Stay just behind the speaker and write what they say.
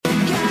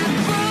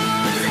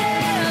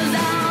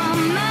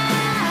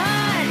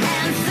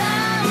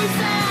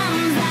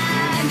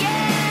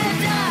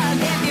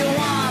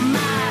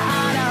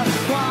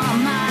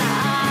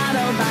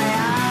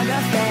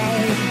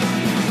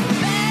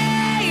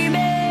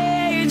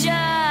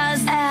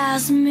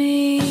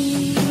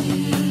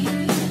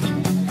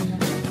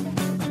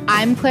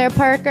Claire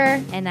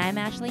Parker. And I'm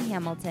Ashley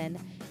Hamilton.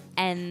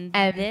 And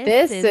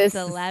this is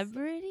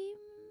Celebrity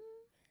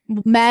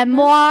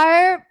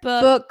Memoir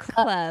Book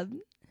Club.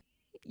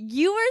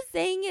 You were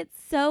saying it's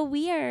so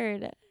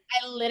weird.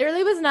 I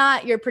literally was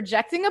not. You're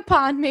projecting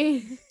upon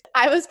me.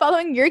 I was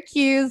following your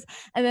cues,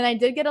 and then I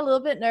did get a little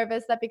bit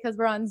nervous that because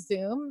we're on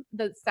Zoom,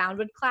 the sound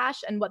would clash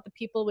and what the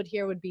people would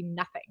hear would be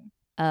nothing.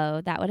 Oh,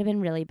 that would have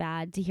been really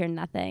bad to hear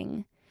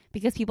nothing,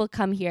 because people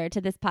come here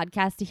to this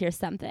podcast to hear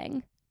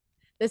something.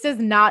 This is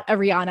not a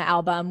Rihanna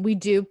album. We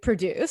do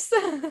produce.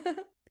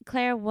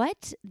 Claire,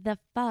 what the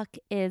fuck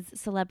is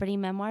Celebrity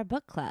Memoir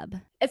Book Club?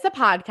 It's a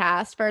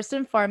podcast, first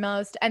and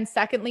foremost. And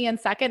secondly and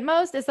second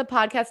most, it's a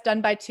podcast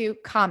done by two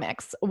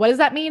comics. What does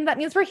that mean? That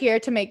means we're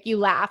here to make you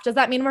laugh. Does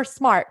that mean we're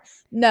smart?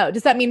 No.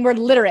 Does that mean we're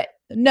literate?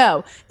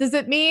 No. Does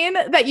it mean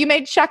that you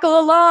may chuckle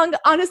along?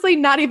 Honestly,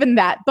 not even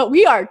that. But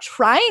we are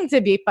trying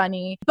to be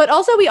funny. But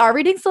also we are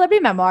reading celebrity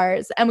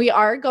memoirs and we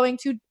are going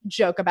to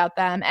joke about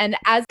them. And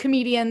as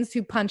comedians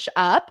who punch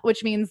up,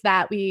 which means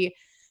that we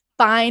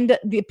find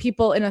the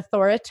people in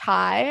authority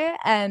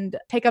and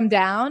take them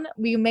down,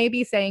 we may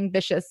be saying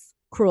vicious,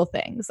 cruel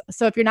things.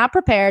 So if you're not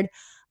prepared,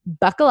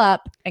 buckle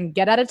up and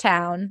get out of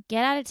town.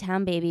 Get out of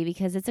town, baby,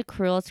 because it's a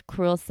cruel,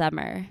 cruel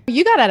summer.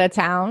 You got out of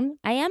town.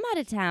 I am out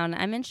of town.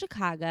 I'm in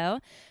Chicago.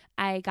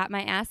 I got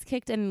my ass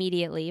kicked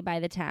immediately by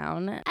the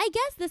town. I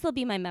guess this will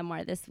be my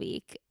memoir this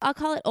week. I'll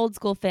call it Old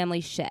School Family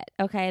Shit.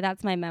 Okay,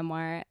 that's my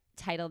memoir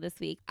title this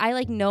week.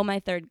 I know my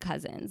third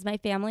cousins. My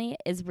family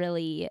is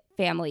really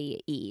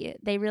family-y.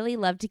 They really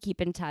love to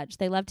keep in touch.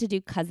 They love to do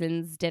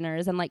cousins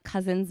dinners, and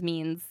cousins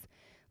means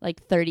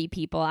 30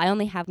 people. I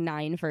only have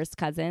 9 first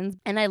cousins,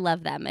 and I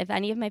love them. If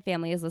any of my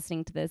family is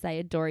listening to this, I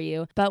adore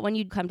you. But when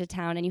you come to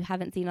town and you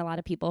haven't seen a lot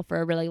of people for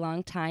a really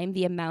long time,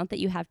 the amount that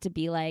you have to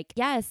be like,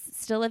 yes,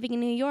 still living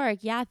in New York.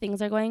 Yeah,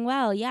 things are going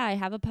well. Yeah, I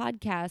have a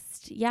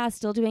podcast. Yeah,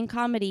 still doing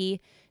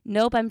comedy.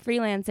 Nope, I'm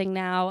freelancing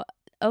now.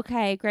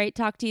 Okay, great.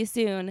 Talk to you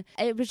soon.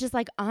 It was just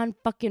on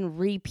fucking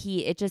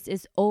repeat. It just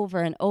is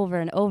over and over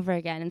and over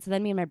again. And so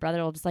then me and my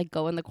brother will just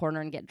go in the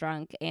corner and get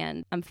drunk,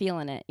 and I'm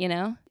feeling it, you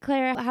know?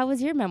 Claire, how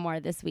was your memoir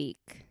this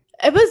week?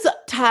 It was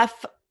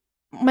tough.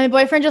 My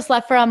boyfriend just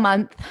left for a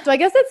month. So I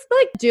guess it's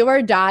do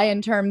or die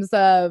in terms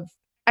of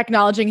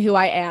acknowledging who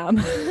I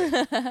am.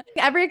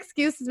 Every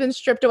excuse has been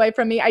stripped away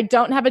from me. I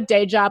don't have a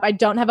day job. I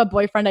don't have a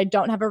boyfriend. I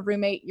don't have a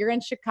roommate. You're in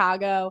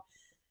Chicago.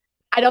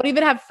 I don't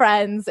even have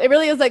friends. It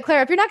really is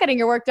Claire, if you're not getting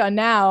your work done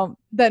now,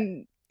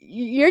 then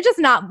you're just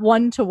not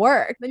one to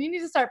work. Then you need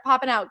to start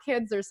popping out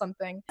kids or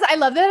something. I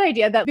love that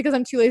idea that because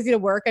I'm too lazy to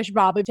work, I should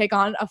probably take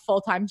on a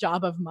full-time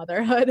job of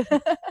motherhood. If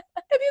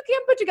you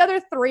can't put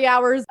together 3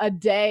 hours a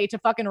day to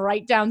fucking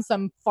write down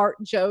some fart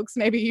jokes,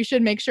 maybe you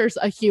should make sure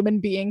a human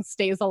being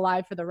stays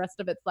alive for the rest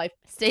of its life.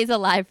 Stays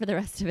alive for the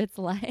rest of its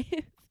life.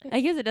 I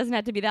guess it doesn't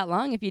have to be that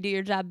long if you do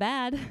your job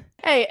bad.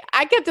 Hey,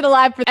 I kept it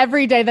alive for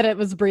every day that it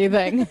was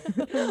breathing.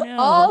 No.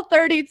 All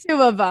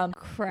 32 of them.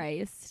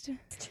 Christ.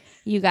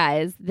 You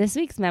guys, this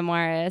week's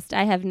memoirist,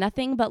 I have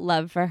nothing but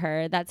love for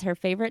her. That's her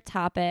favorite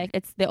topic.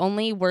 It's the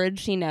only word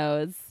she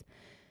knows.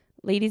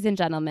 Ladies and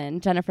gentlemen,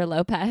 Jennifer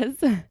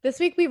Lopez. This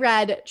week we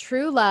read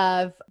True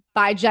Love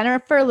by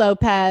Jennifer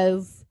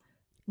Lopez.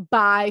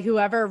 By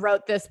whoever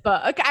wrote this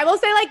book. I will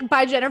say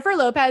by Jennifer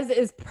Lopez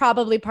is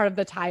probably part of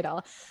the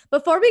title.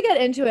 Before we get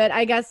into it,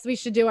 I guess we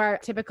should do our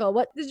typical,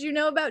 what did you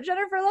know about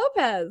Jennifer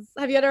Lopez?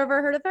 Have you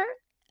ever heard of her?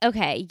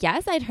 Okay,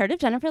 yes, I'd heard of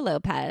Jennifer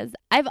Lopez.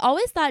 I've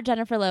always thought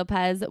Jennifer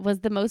Lopez was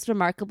the most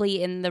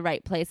remarkably in the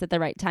right place at the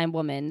right time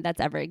woman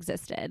that's ever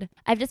existed.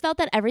 I've just felt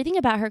that everything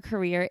about her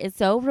career is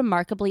so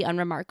remarkably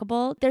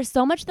unremarkable. There's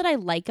so much that I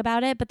like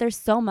about it, but there's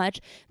so much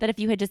that if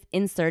you had just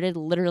inserted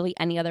literally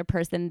any other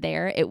person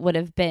there, it would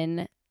have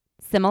been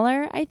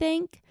similar, I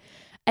think.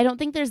 I don't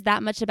think there's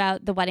that much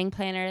about The Wedding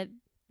Planner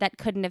that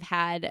couldn't have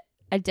had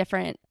a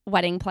different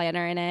wedding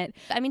planner in it.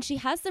 I mean, she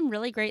has some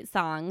really great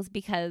songs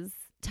because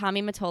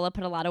Tommy Mottola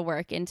put a lot of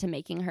work into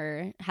making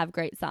her have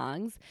great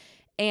songs.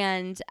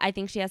 And I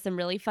think she has some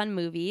really fun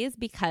movies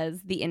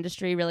because the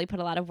industry really put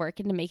a lot of work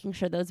into making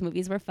sure those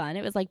movies were fun.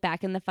 It was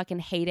back in the fucking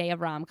heyday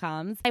of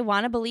rom-coms. I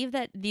want to believe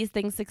that these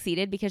things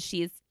succeeded because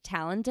she's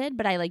talented,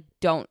 but I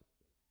don't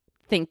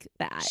think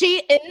that. She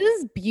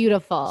is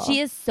beautiful. She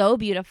is so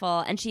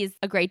beautiful, and she's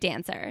a great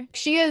dancer.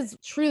 She is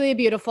truly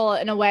beautiful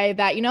in a way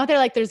that,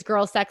 there's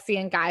girl sexy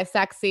and guy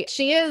sexy.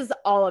 She is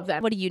all of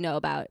them. What do you know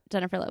about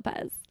Jennifer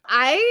Lopez?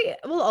 I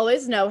will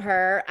always know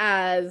her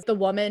as the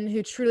woman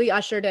who truly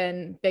ushered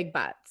in big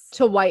butts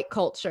to white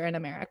culture in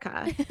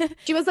America.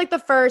 She was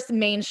the first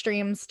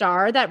mainstream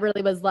star that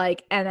really was an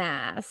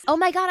ass. Oh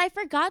my God, I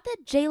forgot that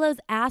J-Lo's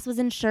ass was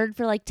insured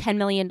for $10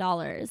 million.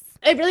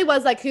 It really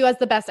was who has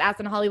the best ass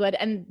in Hollywood.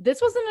 And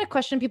this wasn't a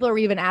question people were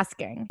even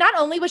asking. Not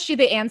only was she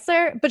the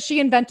answer, but she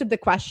invented the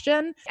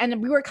question.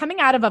 And we were coming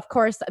out of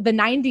course, the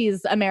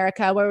 90s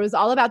America, where it was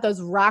all about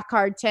those rock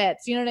hard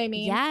tits. You know what I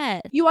mean?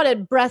 Yes. You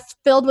wanted breasts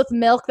filled with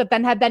milk that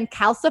then had been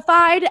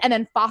calcified and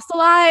then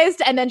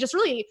fossilized and then just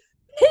really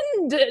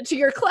pinned to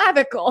your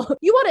clavicle.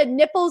 You wanted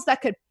nipples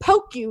that could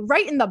poke you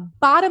right in the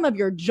bottom of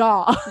your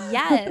jaw.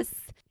 Yes.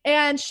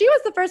 And she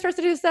was the first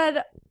person who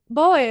said,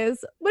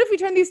 boys, what if we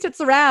turn these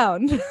tits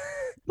around?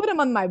 Put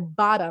them on my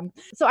bottom.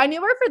 So I knew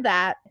her for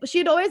that. She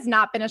had always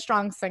not been a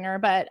strong singer,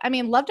 but I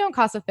mean, Love Don't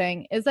Cost a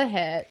Thing is a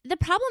hit. The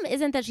problem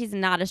isn't that she's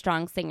not a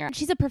strong singer.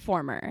 She's a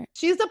performer.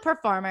 She's a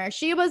performer.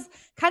 She was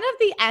kind of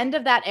the end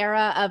of that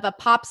era of a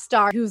pop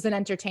star who's an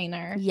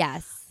entertainer.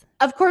 Yes.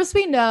 Of course,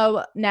 we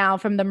know now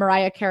from the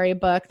Mariah Carey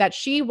book that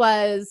she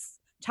was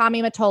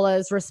Tommy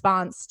Mottola's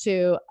response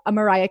to a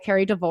Mariah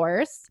Carey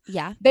divorce.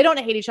 Yeah. They don't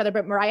hate each other,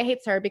 but Mariah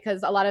hates her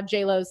because a lot of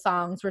J-Lo's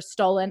songs were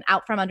stolen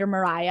out from under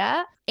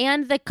Mariah.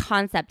 And the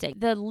concept,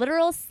 the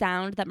literal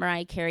sound that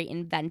Mariah Carey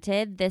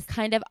invented, this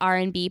kind of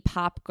R&B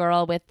pop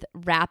girl with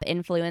rap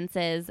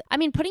influences. I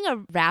mean, putting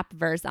a rap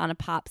verse on a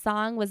pop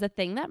song was a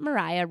thing that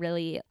Mariah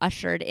really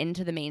ushered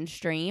into the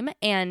mainstream.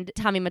 And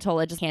Tommy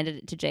Mottola just handed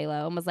it to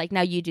J-Lo and was like,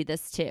 now you do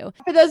this too.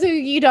 For those of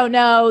you who don't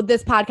know,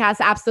 this podcast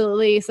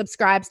absolutely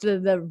subscribes to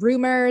the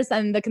rumors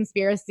and the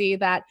conspiracy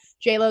that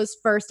J-Lo's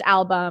first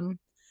album,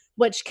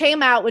 which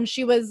came out when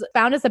she was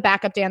found as a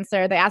backup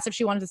dancer, they asked if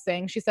she wanted to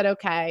sing. She said,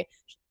 okay.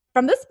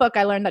 From this book,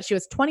 I learned that she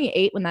was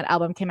 28 when that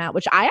album came out,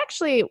 which I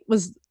actually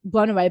was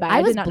blown away by.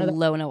 I was did not know that.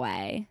 Blown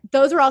away.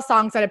 Those were all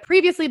songs that had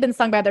previously been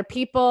sung by other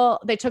people.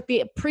 They took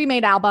the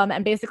pre-made album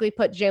and basically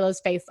put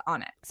J-Lo's face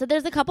on it. So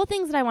there's a couple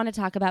things that I want to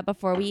talk about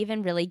before we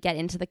even really get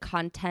into the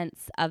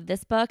contents of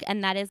this book,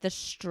 and that is the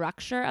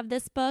structure of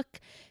this book,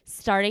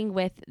 starting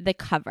with the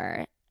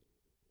cover.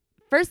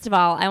 First of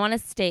all, I want to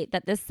state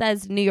that this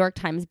says New York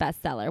Times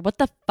bestseller. What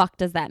the fuck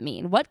does that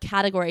mean? What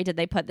category did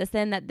they put this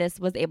in that this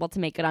was able to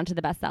make it onto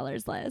the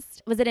bestsellers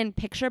list? Was it in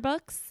picture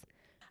books?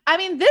 I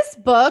mean, this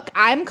book,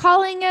 I'm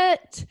calling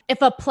it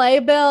if a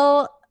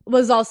playbill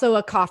was also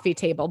a coffee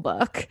table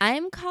book.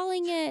 I'm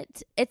calling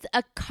it's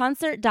a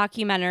concert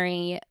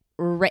documentary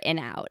written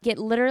out. It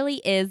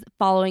literally is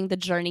following the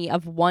journey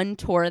of one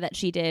tour that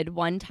she did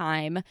one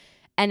time,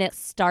 and it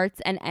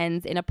starts and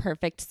ends in a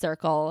perfect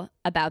circle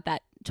about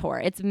that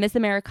tour. It's Miss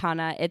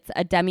Americana. It's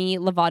a Demi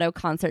Lovato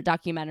concert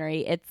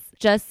documentary. It's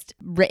just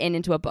written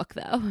into a book,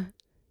 though.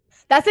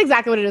 That's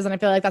exactly what it is, and I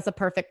feel like that's a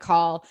perfect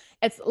call.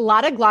 It's a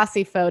lot of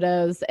glossy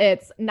photos.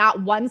 It's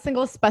not one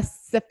single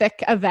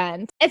specific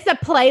event. It's a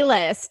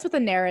playlist with a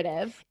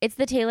narrative. It's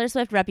the Taylor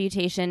Swift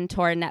Reputation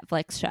Tour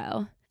Netflix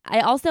show. I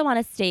also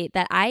want to state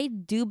that I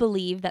do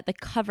believe that the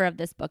cover of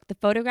this book, the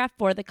photograph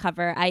for the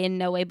cover, I in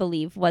no way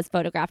believe was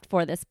photographed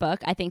for this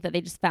book. I think that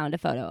they just found a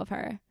photo of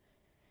her.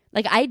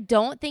 Like, I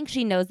don't think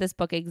she knows this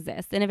book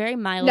exists in a very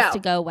miles to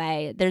go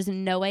way. There's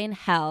no way in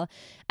hell.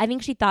 I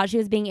think she thought she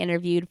was being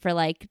interviewed for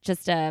like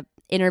just a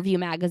interview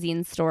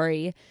magazine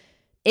story,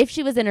 if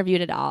she was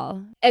interviewed at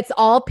all. It's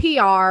all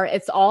PR.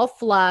 It's all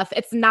fluff.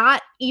 It's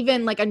not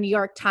even like a New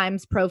York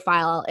Times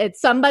profile.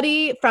 It's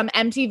somebody from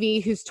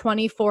MTV who's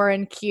 24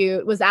 and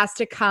cute was asked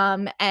to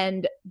come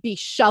and be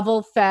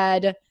shovel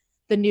fed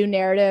the new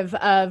narrative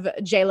of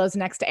J-Lo's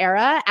next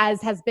era,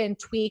 as has been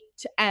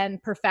tweaked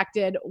and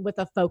perfected with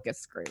a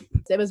focus group.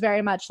 It was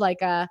very much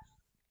like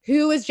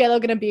who is J-Lo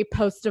going to be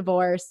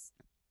post-divorce?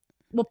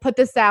 We'll put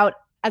this out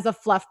as a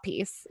fluff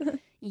piece.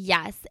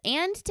 Yes.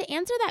 And to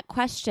answer that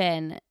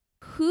question,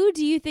 who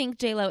do you think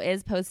J-Lo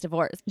is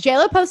post-divorce?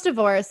 J-Lo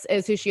post-divorce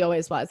is who she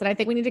always was. And I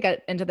think we need to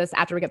get into this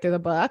after we get through the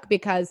book,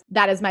 because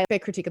that is my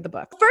big critique of the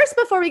book. First,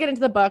 before we get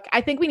into the book,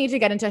 I think we need to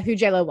get into who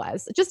J-Lo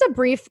was. Just a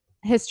brief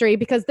history,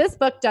 because this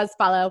book does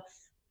follow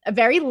a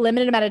very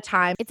limited amount of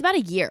time. It's about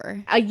a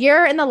year. A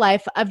year in the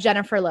life of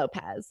Jennifer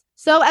Lopez.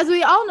 So as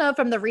we all know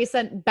from the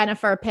recent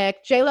Bennifer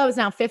pick, J-Lo is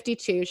now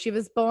 52. She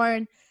was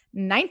born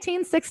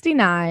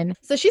 1969.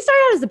 So she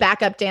started out as a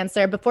backup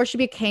dancer before she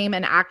became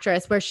an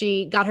actress, where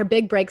she got her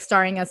big break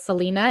starring as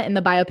Selena in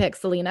the biopic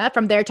Selena.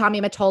 From there, Tommy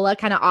Mottola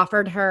kind of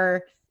offered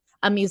her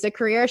a music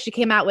career. She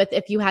came out with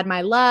If You Had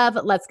My Love,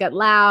 Let's Get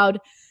Loud,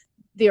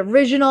 the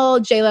original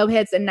J-Lo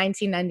hits in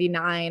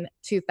 1999,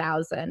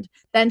 2000.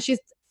 Then she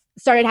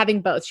started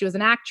having both. She was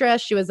an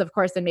actress. She was, of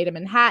course, in Made in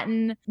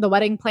Manhattan, The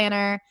Wedding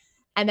Planner.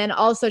 And then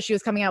also she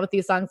was coming out with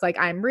these songs like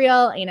I'm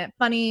Real, Ain't It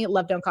Funny,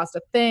 Love Don't Cost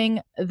a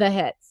Thing, the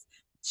hits.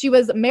 She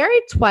was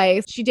married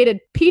twice. She dated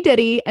P.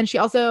 Diddy, and she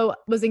also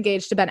was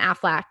engaged to Ben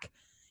Affleck.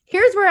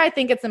 Here's where I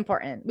think it's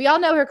important. We all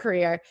know her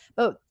career,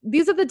 but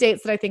these are the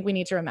dates that I think we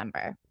need to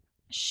remember.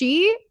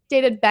 She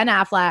dated Ben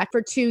Affleck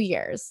for 2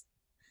 years.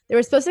 They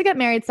were supposed to get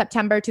married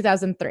September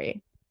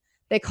 2003.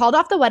 They called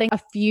off the wedding a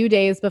few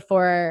days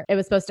before it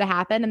was supposed to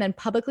happen, and then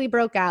publicly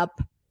broke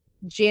up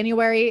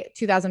January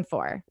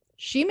 2004.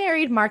 She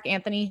married Mark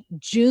Anthony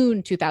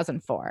June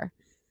 2004.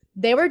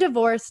 They were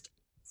divorced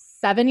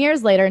 7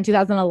 years later in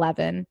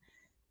 2011.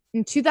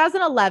 In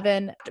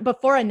 2011,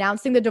 before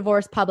announcing the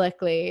divorce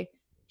publicly,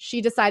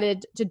 she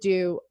decided to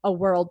do a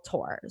world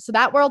tour. So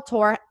that world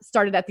tour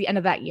started at the end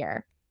of that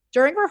year.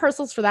 During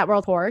rehearsals for that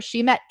world tour,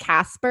 she met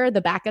Casper,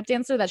 the backup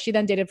dancer that she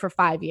then dated for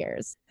 5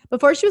 years.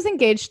 Before she was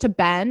engaged to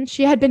Ben,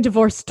 she had been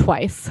divorced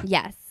twice.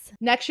 Yes.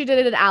 Next, she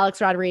dated Alex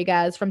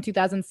Rodriguez from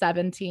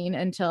 2017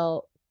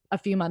 until a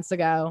few months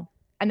ago.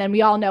 And then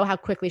we all know how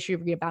quickly she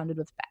rebounded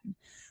with Ben.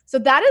 So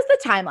that is the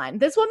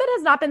timeline. This woman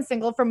has not been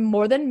single for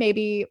more than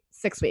maybe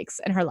 6 weeks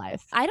in her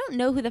life. I don't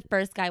know who the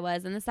first guy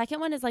was, and the second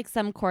one is like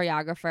some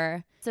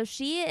choreographer. So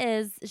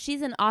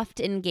she's an oft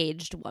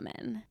engaged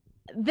woman.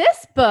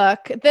 This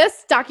book,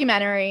 this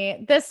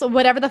documentary, this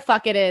whatever the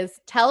fuck it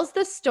is, tells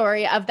the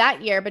story of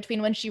that year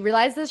between when she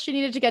realizes she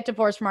needed to get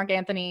divorced from Mark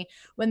Anthony,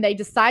 when they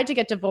decide to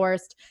get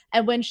divorced,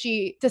 and when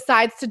she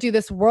decides to do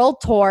this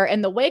world tour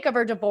in the wake of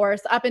her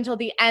divorce up until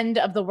the end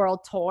of the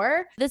world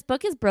tour. This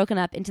book is broken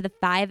up into the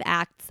 5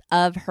 acts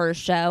of her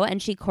show, and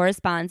she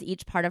corresponds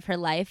each part of her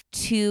life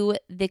to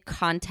the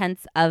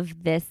contents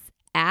of this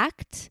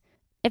act,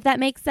 if that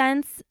makes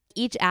sense.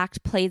 Each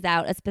act plays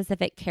out a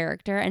specific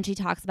character, and she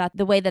talks about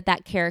the way that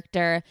that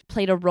character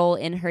played a role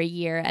in her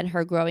year and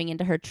her growing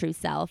into her true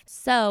self.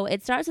 So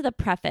it starts with a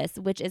preface,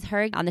 which is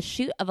her on the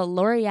shoot of a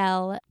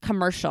L'Oreal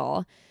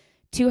commercial.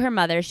 To her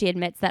mother, she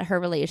admits that her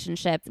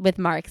relationship with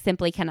Mark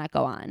simply cannot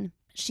go on.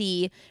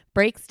 She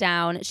breaks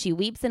down, she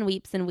weeps and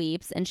weeps and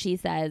weeps, and she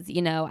says,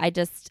 I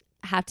just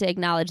have to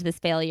acknowledge this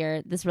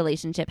failure. This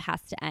relationship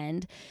has to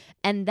end.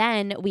 And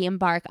then we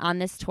embark on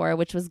this tour,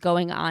 which was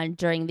going on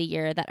during the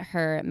year that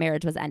her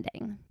marriage was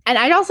ending. And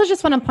I also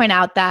just want to point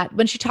out that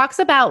when she talks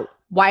about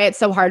why it's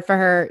so hard for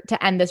her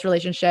to end this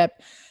relationship,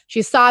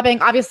 she's sobbing.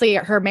 Obviously,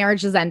 her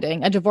marriage is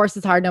ending. A divorce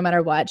is hard no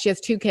matter what. She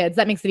has 2 kids.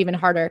 That makes it even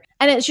harder.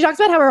 And she talks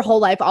about how her whole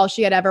life, all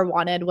she had ever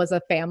wanted was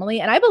a family.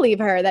 And I believe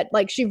her that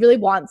like she really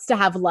wants to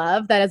have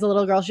love, that as a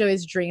little girl, she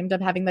always dreamed of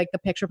having like the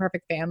picture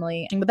perfect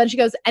family. But then she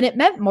goes, and it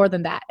meant more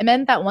than that. It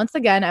meant that once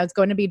again, I was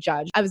going to be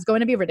judged. I was going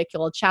to be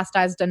ridiculed,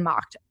 chastised, and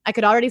mocked. I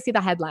could already see the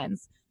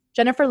headlines.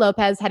 Jennifer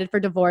Lopez headed for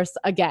divorce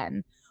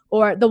again.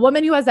 Or the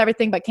woman who has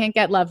everything but can't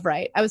get love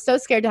right. I was so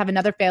scared to have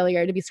another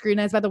failure, to be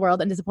scrutinized by the world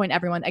and disappoint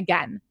everyone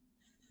again.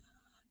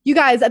 You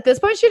guys, at this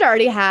point, she'd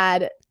already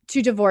had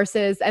 2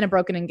 divorces and a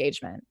broken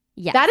engagement.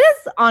 Yeah. That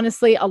is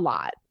honestly a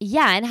lot.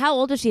 Yeah. And how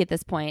old is she at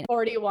this point?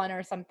 41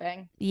 or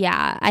something.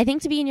 Yeah. I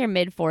think to be in your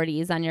mid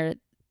 40s on your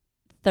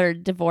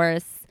 3rd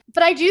divorce.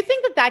 But I do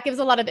think that gives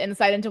a lot of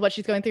insight into what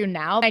she's going through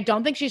now. I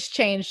don't think she's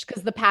changed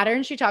because the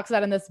patterns she talks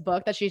about in this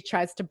book that she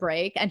tries to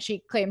break and she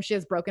claims she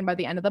has broken by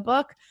the end of the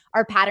book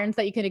are patterns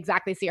that you can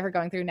exactly see her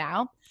going through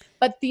now.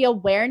 But the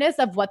awareness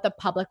of what the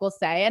public will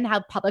say and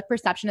how public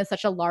perception is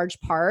such a large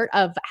part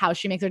of how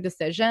she makes her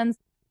decisions.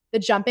 The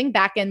jumping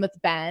back in with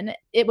Ben,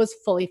 it was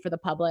fully for the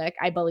public,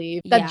 I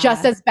believe. That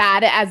just as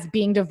bad as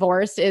being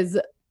divorced is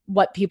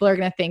what people are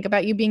going to think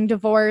about you being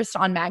divorced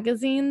on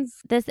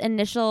magazines. This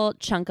initial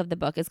chunk of the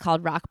book is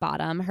called Rock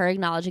Bottom. Her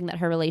acknowledging that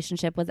her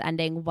relationship was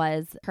ending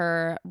was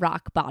her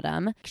rock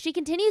bottom. She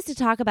continues to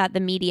talk about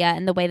the media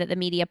and the way that the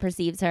media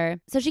perceives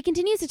her. So she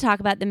continues to talk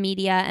about the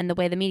media and the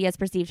way the media has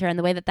perceived her and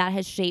the way that that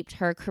has shaped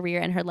her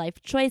career and her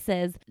life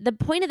choices. The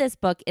point of this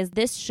book is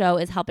this show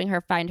is helping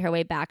her find her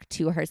way back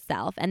to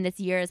herself. And this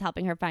year is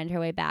helping her find her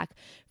way back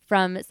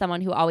from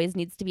someone who always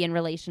needs to be in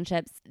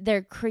relationships.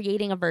 They're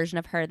creating a version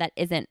of her that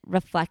isn't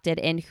reflected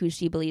in who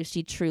she believes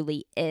she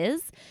truly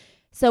is.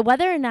 So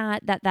whether or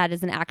not that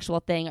is an actual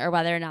thing or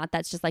whether or not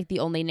that's just like the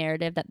only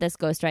narrative that this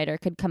ghostwriter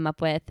could come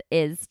up with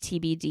is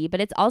TBD. But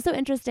it's also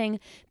interesting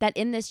that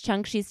in this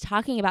chunk, she's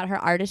talking about her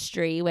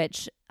artistry,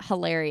 which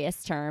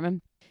hilarious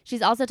term.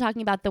 She's also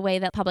talking about the way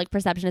that public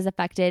perception has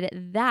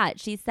affected that.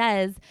 She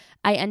says,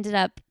 I ended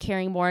up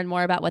caring more and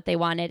more about what they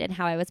wanted and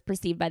how I was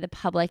perceived by the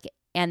public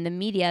and the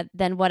media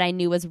than what I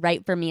knew was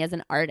right for me as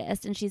an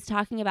artist. And she's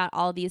talking about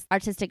all these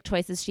artistic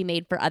choices she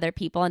made for other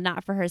people and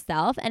not for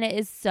herself. And it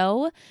is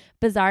so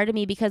bizarre to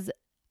me because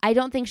I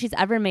don't think she's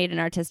ever made an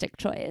artistic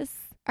choice.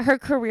 Her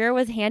career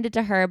was handed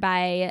to her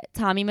by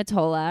Tommy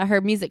Mottola, her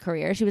music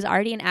career. She was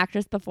already an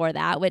actress before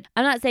that, which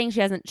I'm not saying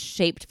she hasn't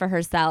shaped for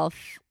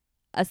herself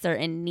a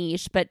certain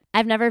niche, but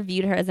I've never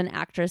viewed her as an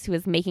actress who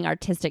is making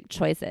artistic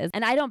choices.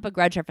 And I don't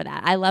begrudge her for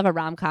that. I love a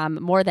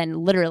rom-com more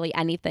than literally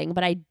anything,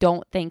 but I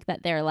don't think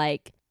that they're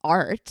like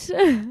art.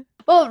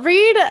 Well,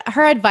 read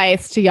her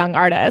advice to young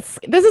artists.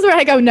 This is where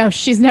I go, no,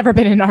 she's never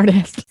been an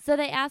artist. So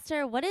they asked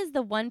her, what is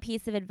the one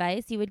piece of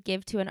advice you would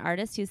give to an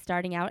artist who's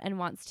starting out and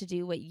wants to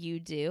do what you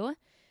do?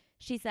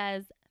 She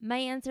says, my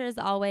answer is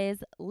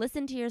always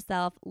listen to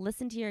yourself,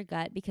 listen to your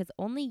gut, because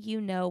only you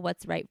know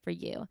what's right for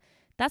you.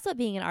 That's what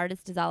being an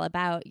artist is all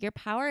about. Your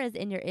power is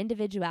in your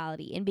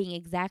individuality, in being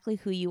exactly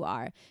who you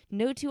are.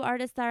 No 2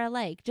 artists are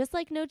alike, just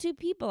like no 2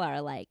 people are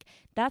alike.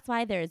 That's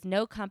why there is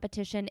no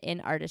competition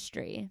in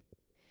artistry.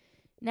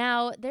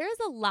 Now, there is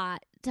a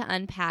lot to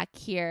unpack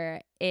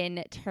here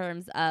in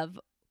terms of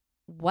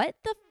what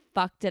the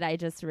fuck did I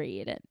just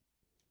read?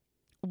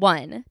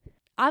 1.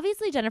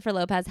 Obviously, Jennifer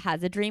Lopez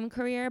has a dream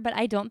career, but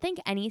I don't think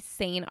any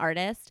sane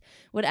artist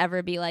would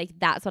ever be like,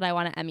 that's what I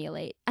want to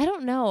emulate. I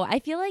don't know. I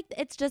feel like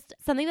it's just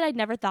something that I'd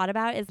never thought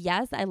about is,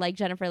 yes, I like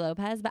Jennifer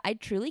Lopez, but I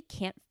truly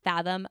can't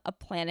fathom a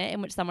planet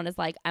in which someone is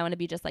like, I want to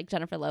be just like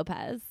Jennifer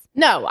Lopez.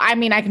 No, I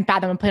mean, I can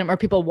fathom a planet where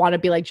people want to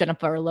be like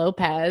Jennifer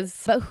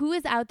Lopez. But who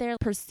is out there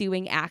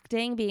pursuing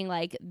acting, being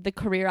like, the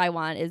career I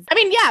want is... I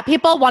mean, yeah,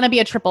 people want to be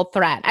a triple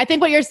threat. I think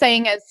what you're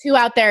saying is who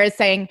out there is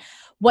saying,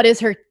 what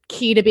is her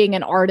key to being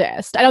an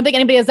artist? I don't think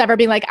anybody has ever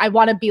been like, I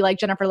want to be like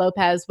Jennifer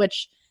Lopez,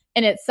 which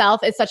in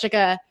itself is such like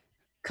a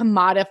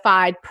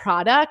commodified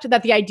product,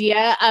 that the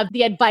idea of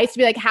the advice to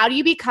be like, how do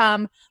you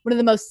become one of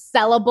the most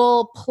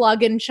sellable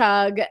plug and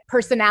chug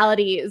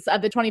personalities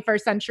of the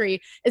 21st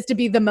century is to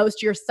be the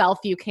most yourself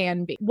you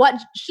can be. What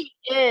she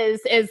is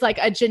like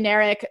a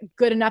generic,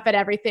 good enough at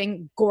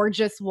everything,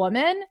 gorgeous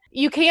woman.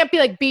 You can't be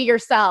like, be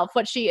yourself.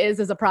 What she is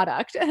a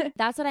product.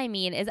 That's what I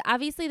mean is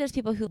obviously there's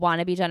people who want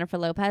to be Jennifer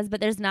Lopez,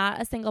 but there's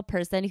not a single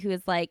person who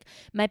is like,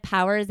 my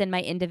power is in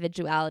my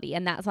individuality.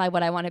 And that's why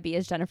what I want to be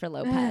is Jennifer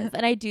Lopez.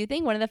 And I do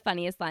think one of the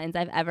funniest lines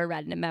I've ever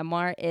read in a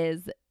memoir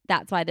is,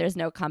 that's why there's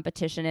no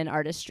competition in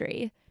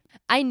artistry.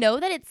 I know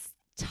that it's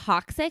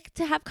toxic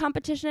to have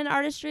competition in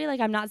artistry. Like,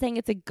 I'm not saying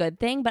it's a good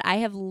thing, but I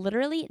have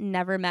literally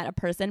never met a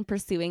person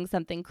pursuing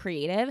something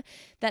creative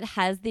that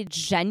has the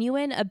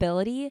genuine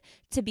ability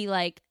to be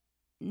like,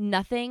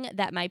 nothing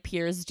that my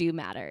peers do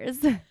matters.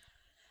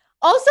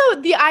 Also,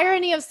 the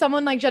irony of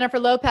someone like Jennifer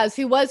Lopez,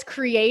 who was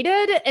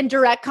created in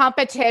direct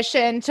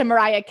competition to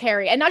Mariah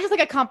Carey, and not just like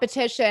a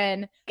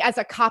competition as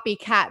a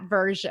copycat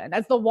version,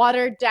 as the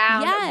watered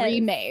down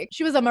remake.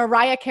 She was a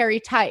Mariah Carey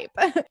type.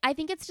 I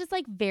think it's just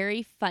like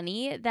very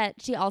funny that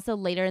she also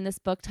later in this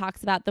book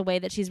talks about the way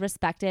that she's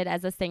respected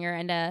as a singer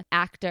and an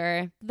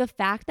actor. The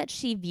fact that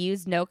she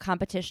views no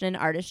competition in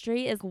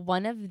artistry is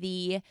one of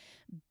the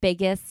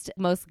biggest,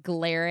 most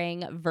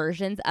glaring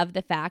versions of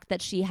the fact that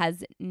she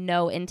has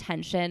no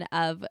intention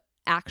of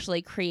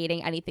actually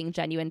creating anything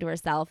genuine to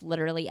herself,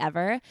 literally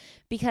ever.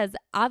 Because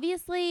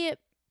obviously,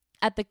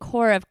 at the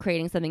core of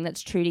creating something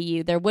that's true to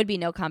you, there would be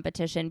no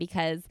competition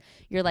because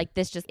you're like,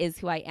 this just is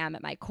who I am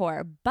at my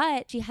core.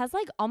 But she has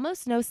like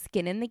almost no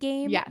skin in the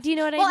game. Yes. Do you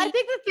know what I mean? Well, I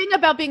think the thing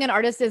about being an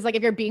artist is like,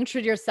 if you're being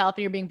true to yourself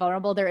and you're being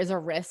vulnerable, there is a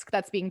risk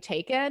that's being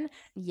taken.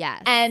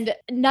 Yes. And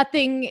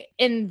nothing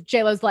in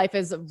JLo's life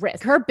is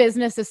risk. Her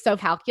business is so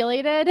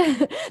calculated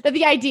that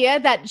the idea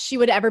that she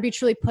would ever be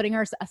truly putting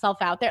herself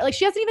out there, like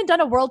she hasn't even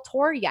done a world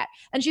tour yet.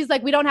 And she's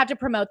like, we don't have to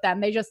promote them.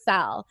 They just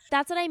sell.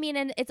 That's what I mean.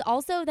 And it's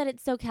also that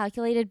it's so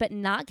calculated, but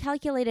not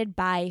calculated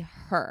by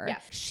her.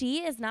 Yes.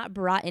 She is not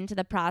brought into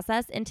the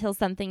process until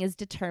something is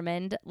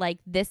determined, like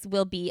this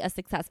will be a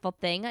successful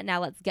thing. Now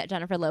let's get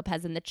Jennifer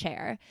Lopez in the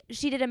chair.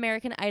 She did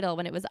American Idol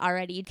when it was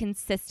already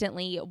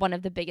consistently one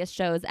of the biggest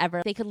shows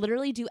ever. They could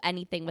literally do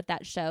anything with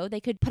that show. They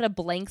could put a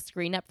blank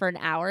screen up for an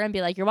hour and be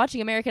like, you're watching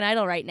American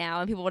Idol right now.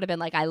 And people would have been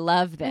like, I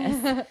love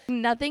this.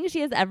 Nothing she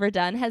has ever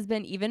done has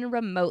been even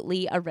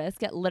remotely a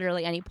risk at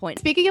literally any point.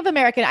 Speaking of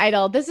American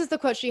Idol, this is the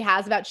quote she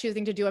has about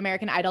choosing to do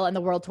American Idol and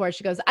the world tour.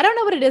 She goes, I don't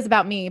know what it is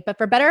about me, but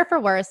for better or for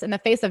worse, in the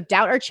face of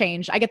doubt or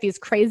change, I get these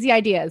crazy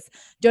ideas.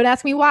 Don't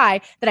ask me why,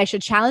 that I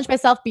should challenge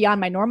myself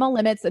beyond my normal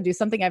limits and do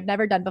something I've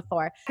never done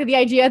before. The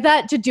idea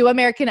that to do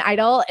American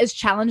Idol is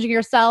challenging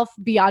yourself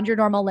beyond your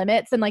normal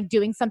limits and like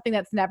doing something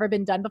that's never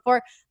been done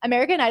before.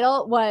 American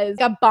Idol was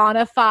a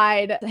bona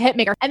fide hit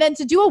maker. And then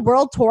to do a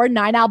world tour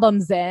 9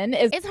 albums in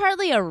it's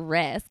hardly a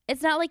risk.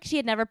 It's not like she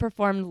had never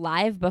performed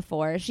live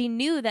before. She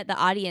knew that the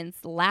audience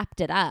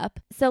lapped it up.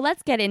 So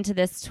let's get into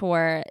this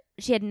tour.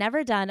 She had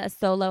never done a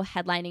solo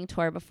headlining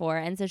tour before,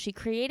 and so she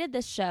created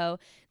this show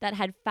that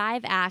had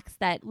 5 acts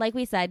that, like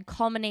we said,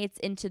 culminates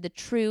into the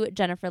true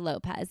Jennifer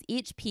Lopez.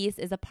 Each piece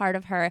is a part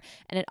of her,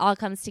 and it all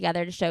comes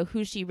together to show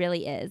who she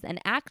really is. And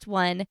Act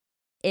 1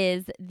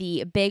 is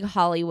the big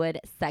Hollywood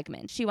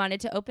segment. She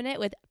wanted to open it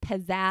with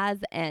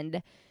pizzazz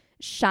and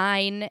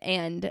shine.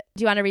 And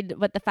do you want to read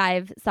what the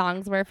 5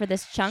 songs were for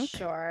this chunk?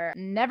 Sure.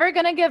 Never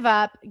Gonna Give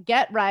Up,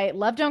 Get Right,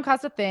 Love Don't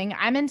Cost a Thing,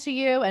 I'm Into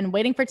You, and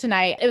Waiting for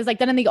Tonight. It was like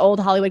done in the old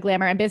Hollywood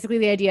glamour. And basically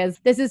the idea is,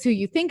 this is who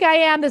you think I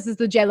am. This is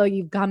the JLo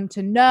you've come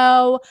to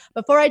know.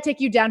 Before I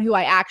take you down who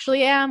I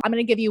actually am, I'm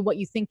going to give you what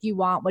you think you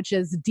want, which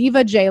is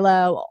Diva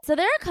JLo. So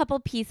there are a couple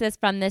pieces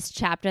from this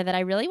chapter that I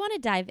really want to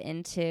dive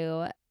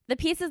into. The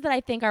pieces that I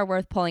think are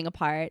worth pulling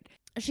apart.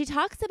 She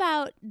talks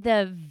about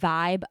the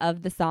vibe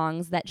of the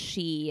songs that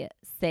she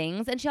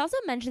sings, and she also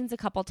mentions a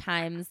couple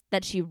times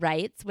that she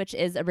writes, which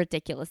is a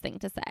ridiculous thing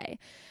to say.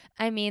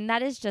 I mean,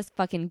 that is just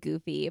fucking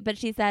goofy. But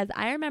she says,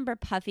 I remember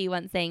Puffy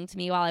once saying to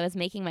me while I was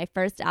making my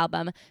first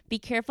album, be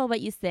careful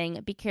what you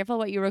sing, be careful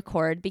what you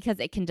record, because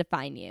it can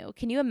define you.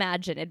 Can you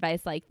imagine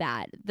advice like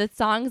that? The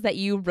songs that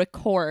you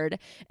record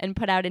and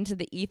put out into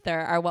the ether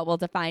are what will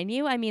define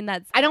you. I mean,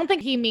 I don't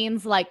think he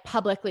means like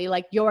publicly,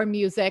 like your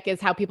music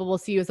is how people will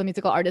see you as a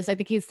musical artist. I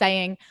think he's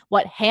saying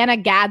what Hannah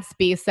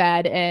Gadsby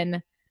said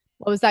in,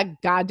 what was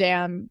that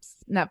goddamn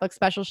Netflix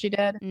special she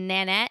did?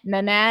 Nanette.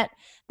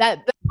 That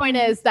the point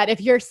is that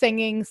if you're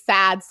singing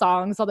sad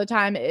songs all the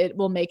time, it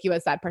will make you a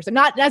sad person.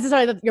 Not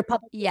necessarily your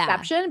public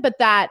perception, but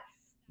that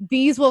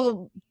these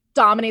will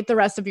dominate the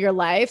rest of your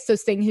life. So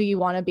sing who you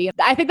want to be.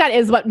 I think that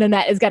is what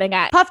Nanette is getting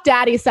at. Puff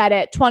Daddy said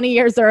it 20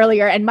 years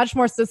earlier and much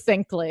more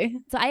succinctly.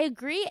 So I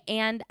agree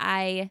and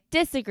I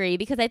disagree,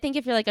 because I think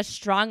if you're like a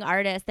strong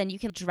artist, then you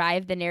can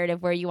drive the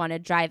narrative where you want to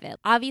drive it.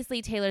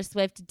 Obviously, Taylor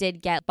Swift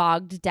did get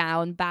bogged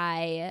down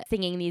by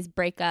singing these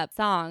breakup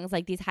songs,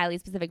 like these highly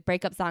specific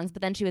breakup songs,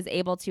 but then she was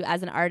able to,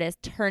 as an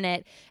artist, turn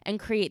it and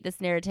create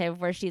this narrative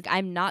where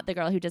I'm not the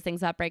girl who just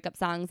sings about breakup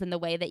songs in the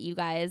way that you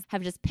guys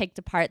have just picked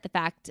apart the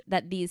fact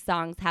that these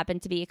songs happen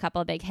to be a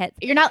couple of big hits.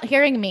 You're not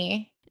hearing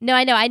me. No,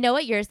 I know. I know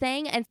what you're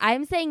saying. And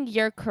I'm saying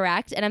you're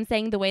correct. And I'm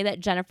saying the way that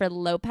Jennifer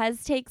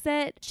Lopez takes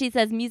it. She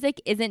says, music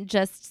isn't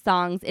just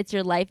songs. It's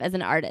your life as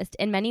an artist.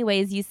 In many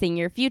ways, you sing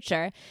your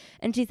future.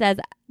 And she says,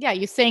 yeah,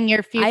 you sing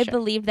your future. I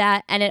believe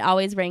that, and it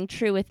always rang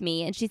true with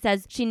me. And she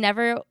says she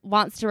never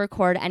wants to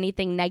record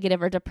anything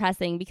negative or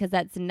depressing because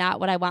that's not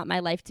what I want my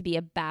life to be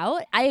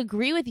about. I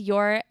agree with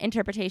your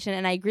interpretation,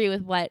 and I agree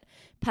with what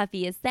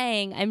Puffy is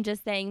saying. I'm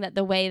just saying that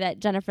the way that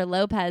Jennifer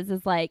Lopez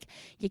is like,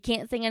 you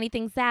can't sing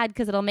anything sad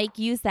because it'll make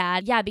you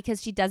sad. Yeah,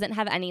 because she doesn't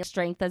have any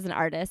strength as an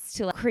artist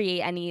to create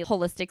any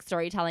holistic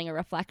storytelling or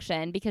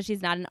reflection because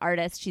she's not an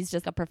artist. She's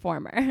just a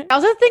performer. I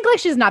also think like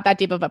she's not that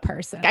deep of a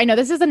person. I know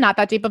this is not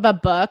that deep of a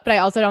book, but I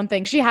also don't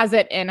think she has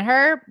it in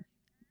her.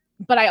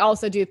 But I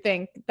also do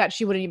think that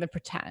she wouldn't even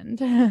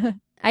pretend.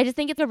 I just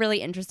think it's a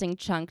really interesting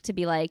chunk to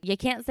be like, you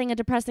can't sing a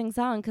depressing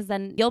song because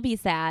then you'll be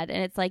sad.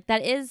 And it's like,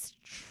 that is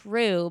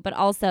true. But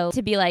also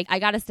to be like, I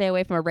got to stay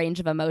away from a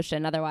range of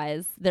emotion.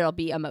 Otherwise, there'll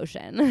be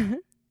emotion.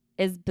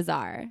 Is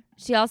bizarre.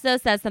 She also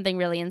says something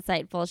really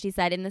insightful. She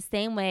said, in the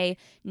same way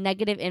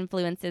negative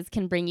influences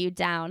can bring you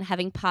down,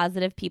 having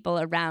positive people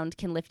around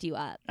can lift you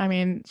up. I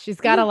mean,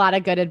 she's got a lot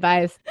of good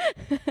advice.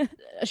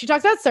 She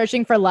talks about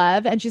searching for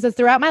love, and she says,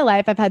 throughout my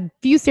life, I've had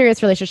few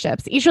serious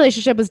relationships. Each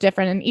relationship was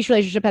different, and each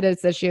relationship had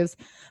its issues,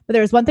 but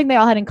there was one thing they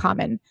all had in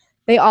common.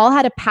 They all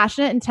had a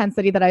passionate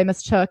intensity that I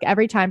mistook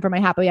every time for my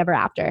happily ever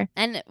after.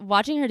 And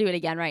watching her do it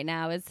again right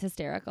now is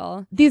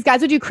hysterical. These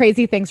guys would do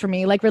crazy things for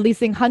me, like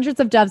releasing hundreds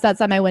of doves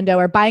outside my window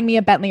or buying me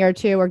a Bentley or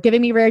two or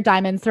giving me rare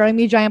diamonds, throwing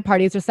me giant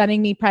parties or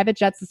sending me private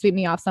jets to sweep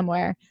me off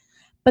somewhere.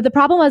 But the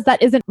problem was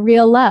that isn't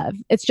real love.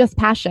 It's just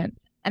passion.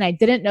 And I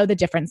didn't know the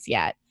difference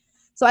yet.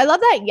 So I love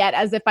that yet,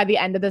 as if by the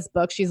end of this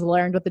book, she's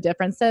learned what the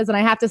difference is. And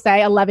I have to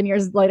say, 11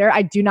 years later,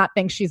 I do not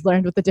think she's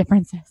learned what the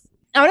difference is.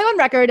 I want to go on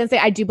record and say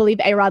I do believe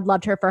A-Rod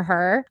loved her for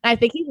her. And I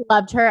think he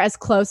loved her as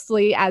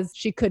closely as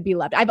she could be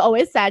loved. I've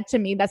always said, to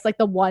me, that's like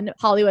the one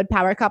Hollywood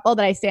power couple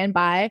that I stand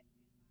by.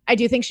 I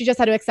do think she just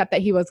had to accept that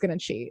he was going to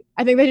cheat.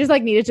 I think they just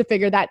like needed to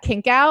figure that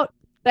kink out.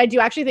 But I do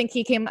actually think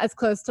he came as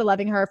close to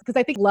loving her because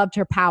I think he loved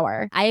her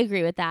power. I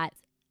agree with that.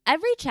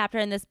 Every chapter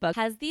in this book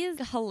has these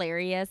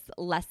hilarious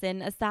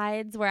lesson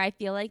asides where I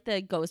feel like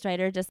the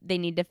ghostwriter they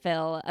need to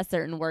fill a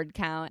certain word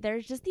count.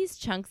 There's just these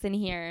chunks in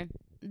here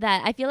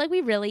that I feel like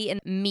we really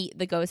meet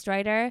the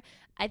ghostwriter.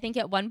 I think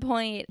at one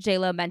point,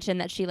 J-Lo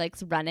mentioned that she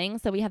likes running.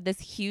 So we have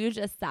this huge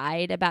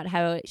aside about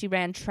how she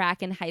ran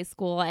track in high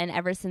school. And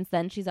ever since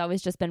then, she's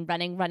always just been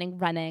running.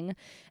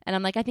 And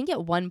I'm like, I think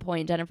at one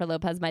point, Jennifer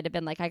Lopez might have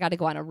been like, I got to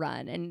go on a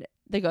run. And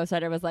the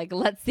ghostwriter was like,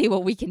 let's see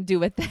what we can do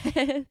with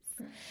this.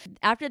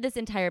 After this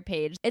entire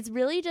page, it's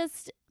really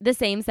just the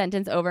same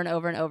sentence over and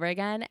over and over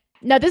again.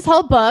 No, this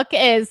whole book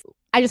is,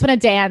 I just want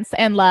to dance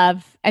and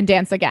love and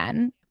dance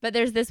again. But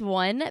there's this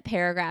one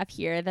paragraph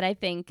here that I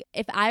think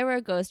if I were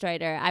a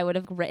ghostwriter, I would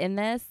have written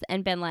this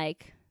and been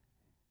like,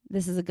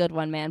 this is a good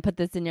one, man. Put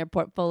this in your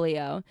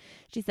portfolio.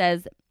 She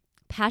says,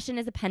 passion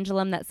is a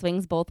pendulum that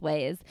swings both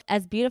ways.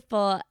 As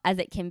beautiful as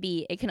it can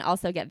be, it can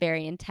also get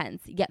very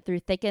intense. Yet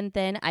through thick and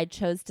thin, I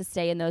chose to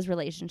stay in those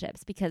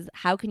relationships because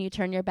how can you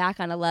turn your back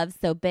on a love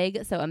so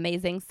big, so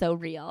amazing, so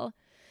real?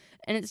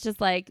 And it's just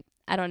like,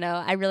 I don't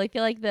know. I really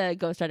feel like the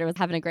ghostwriter was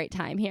having a great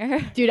time here.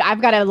 Dude,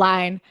 I've got a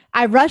line.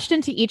 I rushed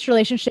into each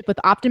relationship with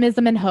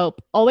optimism and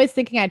hope, always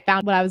thinking I'd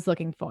found what I was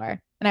looking for.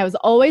 And I was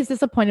always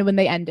disappointed when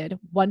they ended,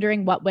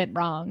 wondering what went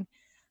wrong.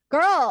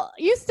 Girl,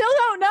 you still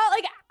don't know.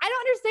 Like, I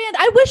don't understand.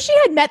 I wish she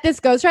had met this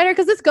ghostwriter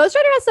because this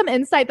ghostwriter has some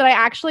insight that I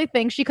actually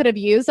think she could have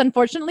used.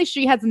 Unfortunately,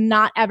 she has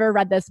not ever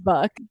read this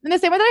book. In the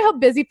same way that I hope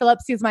Busy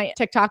Phillips sees my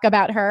TikTok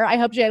about her, I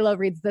hope J-Lo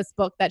reads this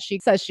book that she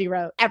says she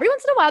wrote. Every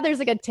once in a while, there's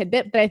like a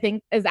tidbit that I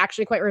think is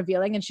actually quite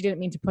revealing and she didn't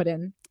mean to put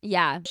in.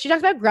 Yeah. She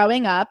talks about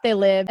growing up. They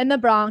live in the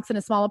Bronx in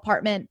a small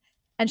apartment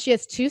and she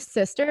has two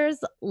sisters,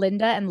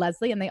 Linda and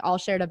Leslie, and they all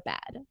shared a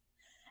bed.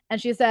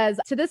 And she says,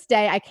 to this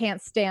day, I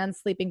can't stand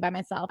sleeping by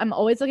myself. I'm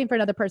always looking for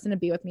another person to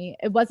be with me.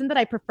 It wasn't that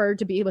I preferred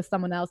to be with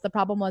someone else. The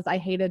problem was I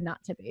hated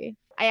not to be.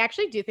 I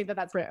actually do think that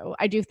that's true.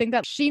 I do think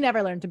that she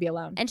never learned to be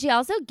alone. And she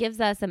also gives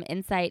us some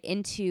insight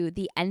into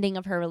the ending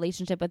of her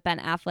relationship with Ben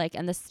Affleck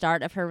and the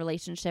start of her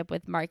relationship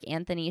with Mark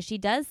Anthony. She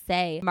does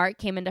say Mark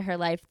came into her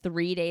life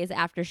 3 days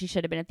after she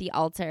should have been at the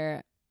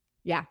altar.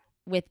 Yeah.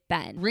 With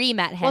Ben.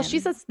 Re-met him. Well,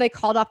 she says they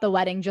called off the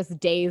wedding just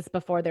days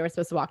before they were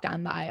supposed to walk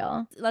down the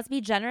aisle. Let's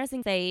be generous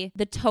and say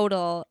the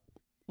total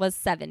was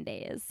 7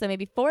 days. So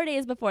maybe 4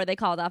 days before they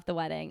called off the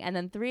wedding. And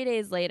then 3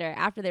 days later,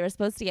 after they were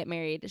supposed to get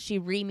married, she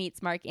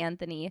re-meets Mark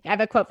Anthony. I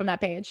have a quote from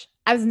that page.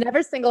 I was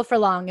never single for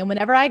long. And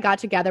whenever I got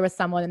together with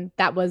someone,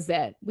 that was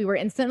it. We were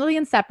instantly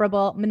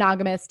inseparable,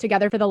 monogamous,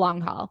 together for the long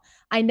haul.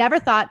 I never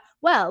thought,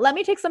 well, let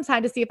me take some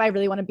time to see if I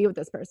really want to be with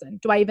this person.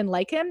 Do I even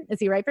like him?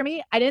 Is he right for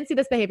me? I didn't see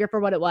this behavior for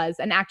what it was,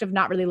 an act of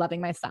not really loving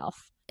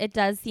myself. It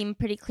does seem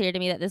pretty clear to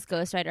me that this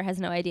ghostwriter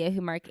has no idea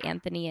who Mark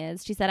Anthony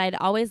is. She said, I'd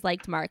always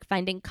liked Mark,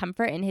 finding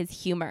comfort in his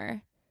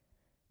humor.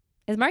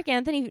 Is Mark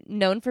Anthony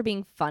known for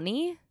being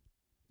funny?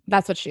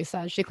 That's what she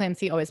says. She claims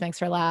he always makes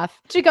her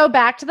laugh. To go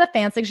back to the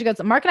fans thing, she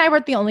goes, Mark and I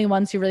weren't the only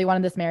ones who really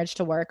wanted this marriage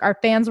to work. Our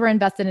fans were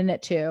invested in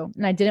it too,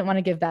 and I didn't want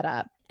to give that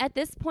up. At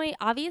this point,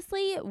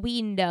 obviously,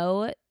 we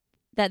know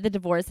that the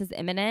divorce is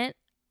imminent,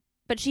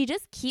 but she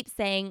just keeps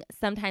saying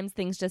sometimes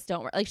things just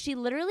don't work. Like, she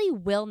literally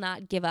will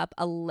not give up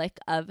a lick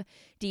of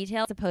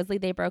detail. Supposedly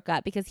they broke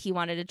up because he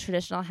wanted a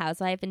traditional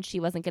housewife and she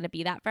wasn't going to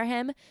be that for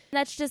him.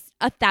 That's just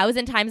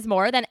 1,000 times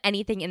more than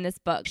anything in this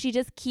book. She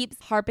just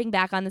keeps harping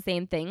back on the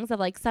same things of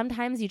like,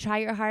 sometimes you try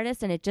your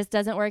hardest and it just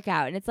doesn't work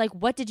out. And it's like,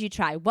 what did you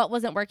try? What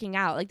wasn't working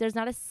out? Like, there's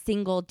not a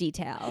single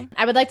detail.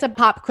 I would like to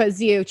pop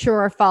quiz you. True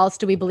or false?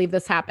 Do we believe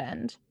this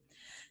happened?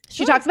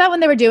 She talks about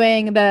when they were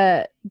doing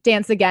the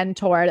Dance Again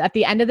tour. At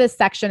the end of this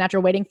section, after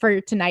waiting for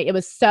tonight, it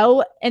was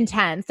so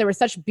intense. There was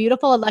such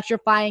beautiful,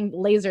 electrifying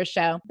laser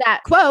show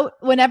that, quote,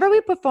 whenever we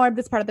performed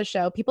this part of the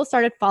show, people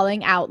started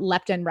falling out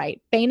left and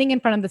right, fainting in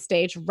front of the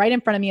stage, right in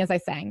front of me as I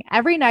sang.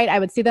 Every night I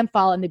would see them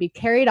fall and they'd be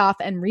carried off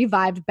and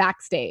revived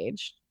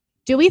backstage.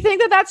 Do we think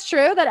that that's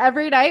true? That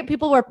every night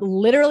people were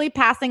literally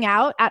passing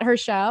out at her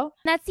show?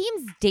 That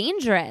seems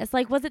dangerous.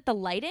 Like, was it the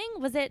lighting?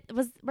 Were people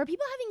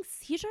having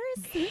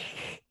seizures?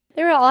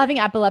 They were all having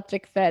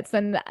epileptic fits,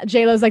 and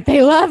J-Lo's like,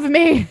 they love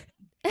me.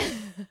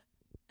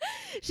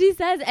 She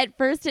says, at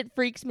first it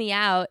freaked me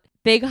out.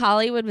 Big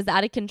Hollywood was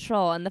out of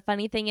control. And the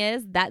funny thing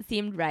is, that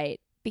seemed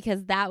right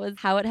because that was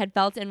how it had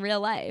felt in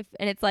real life.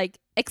 And it's like,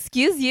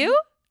 excuse you?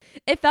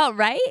 It felt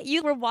right?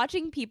 You were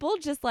watching people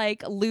just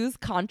like lose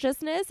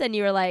consciousness and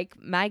you were like,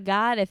 my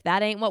God, if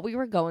that ain't what we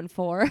were going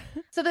for.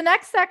 So the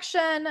next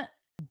section...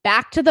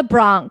 back to the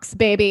Bronx,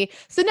 baby.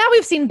 So now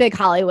we've seen Big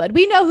Hollywood.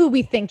 We know who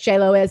we think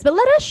J-Lo is, but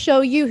let us show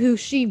you who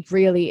she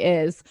really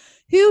is,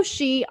 who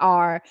she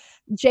are.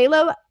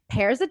 J-Lo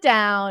pares it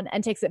down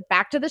and takes it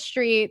back to the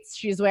streets.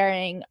 She's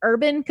wearing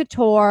urban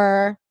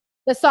couture.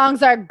 The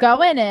songs are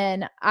Going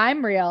In,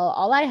 I'm Real,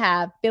 All I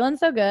Have, Feeling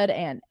So Good,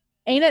 and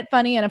Ain't It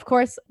Funny? And of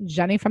course,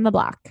 Jenny from the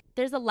Block.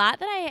 There's a lot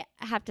that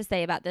I have to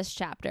say about this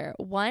chapter.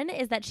 One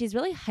is that she's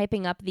really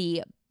hyping up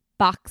the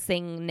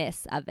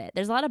boxingness of it.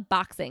 There's a lot of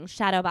boxing,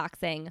 shadow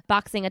boxing,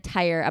 boxing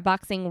attire, a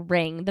boxing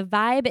ring. The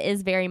vibe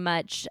is very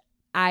much,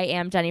 I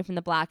am Jenny from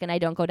the Block and I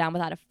don't go down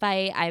without a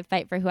fight. I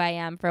fight for who I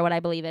am, for what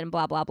I believe in,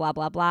 blah, blah, blah,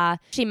 blah, blah.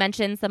 She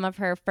mentions some of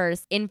her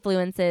first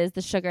influences,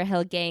 the Sugar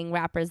Hill Gang,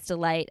 Rapper's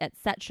Delight,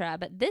 etc.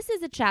 But this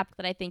is a chapter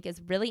that I think is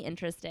really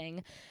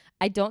interesting.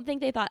 I don't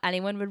think they thought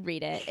anyone would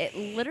read it. It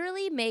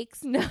literally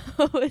makes no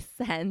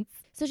sense.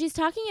 So she's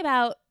talking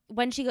about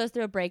when she goes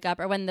through a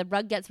breakup or when the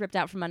rug gets ripped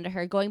out from under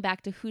her, going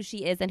back to who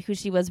she is and who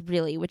she was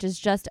really, which is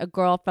just a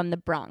girl from the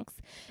Bronx.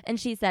 And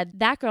she said,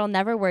 that girl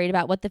never worried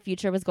about what the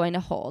future was going to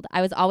hold.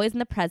 I was always in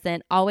the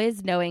present,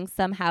 always knowing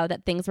somehow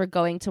that things were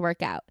going to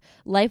work out.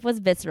 Life was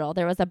visceral.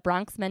 There was a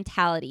Bronx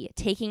mentality,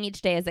 taking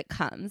each day as it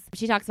comes.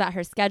 She talks about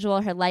her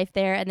schedule, her life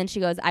there, and then she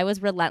goes, I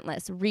was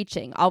relentless,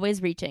 reaching,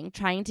 always reaching,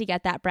 trying to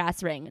get that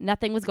brass ring.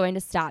 Nothing was going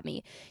to stop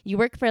me. You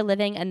work for a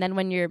living, and then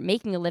when you're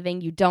making a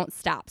living, you don't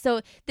stop.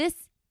 So this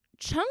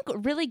chunk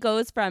really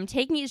goes from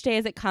taking each day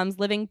as it comes,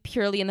 living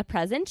purely in the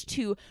present,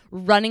 to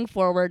running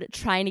forward,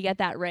 trying to get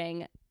that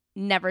ring,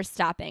 never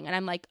stopping. And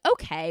I'm like,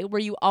 okay, were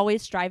you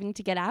always striving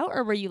to get out,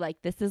 or were you like,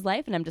 this is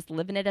life and I'm just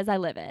living it as I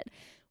live it?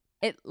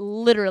 It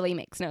literally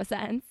makes no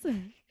sense.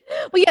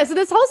 Well, yeah, so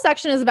this whole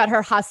section is about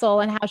her hustle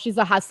and how she's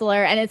a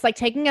hustler. And it's like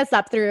taking us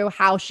up through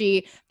how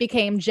she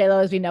became J-Lo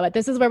as we know it.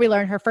 This is where we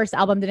learn her first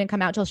album didn't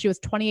come out till she was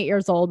 28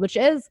 years old, which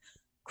is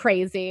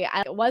crazy.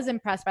 I was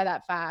impressed by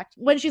that fact.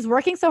 When she's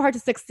working so hard to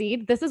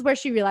succeed, this is where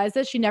she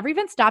realizes she never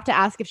even stopped to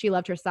ask if she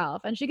loved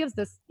herself. And she gives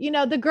this,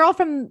 the girl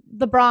from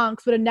the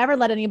Bronx would have never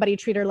let anybody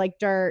treat her like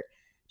dirt.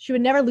 She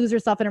would never lose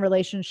herself in a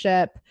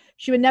relationship.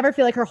 She would never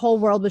feel like her whole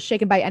world was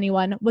shaken by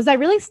anyone. Was I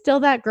really still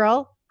that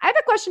girl? I have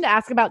a question to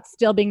ask about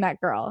still being that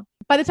girl.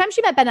 By the time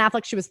she met Ben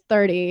Affleck, she was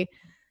 30.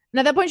 And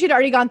at that point, she'd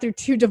already gone through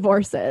 2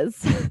 divorces.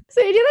 So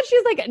the idea that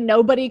she's like,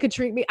 nobody could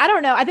treat me. I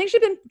don't know. I think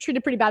she'd been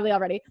treated pretty badly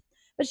already.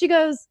 But she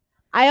goes,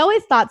 I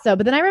always thought so,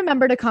 but then I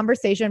remembered a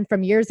conversation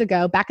from years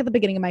ago, back at the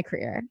beginning of my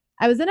career.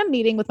 I was in a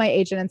meeting with my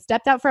agent and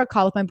stepped out for a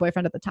call with my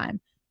boyfriend at the time.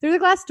 Through the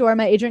glass door,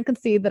 my agent could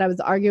see that I was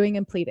arguing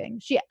and pleading.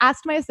 She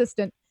asked my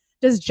assistant,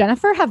 does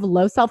Jennifer have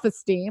low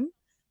self-esteem?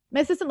 My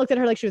assistant looked at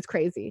her like she was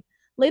crazy.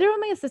 Later,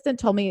 when my assistant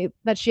told me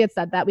that she had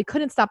said that, we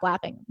couldn't stop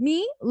laughing.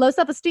 Me? Low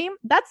self-esteem?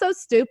 That's so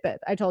stupid,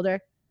 I told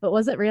her. But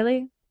was it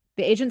really?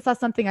 The agent saw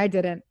something I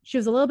didn't. She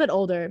was a little bit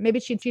older.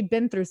 Maybe she'd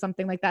been through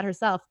something like that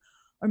herself.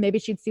 Or maybe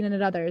she'd seen it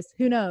in others.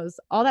 Who knows?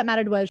 All that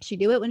mattered was she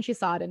knew it when she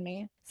saw it in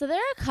me. So there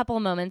are a couple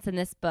moments in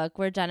this book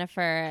where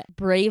Jennifer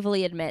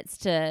bravely admits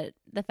to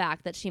the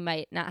fact that she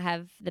might not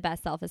have the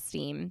best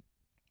self-esteem.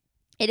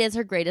 It is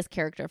her greatest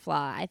character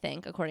flaw, I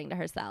think, according to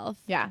herself.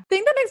 Yeah. The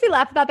thing that makes me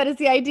laugh about that is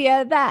the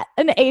idea that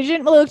an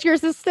agent will look to your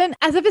assistant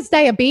as if it's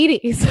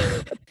diabetes.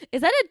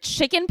 Is that a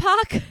chicken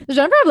pox? Does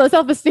Jennifer have low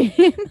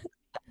self-esteem?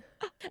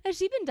 Has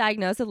she been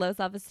diagnosed with low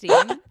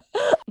self-esteem?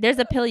 There's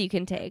a pill you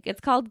can take.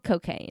 It's called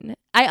cocaine.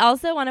 I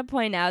also want to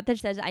point out that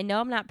she says, I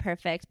know I'm not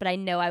perfect, but I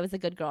know I was a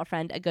good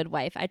girlfriend, a good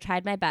wife. I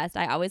tried my best.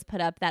 I always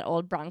put up that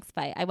old Bronx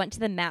fight. I went to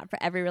the mat for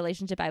every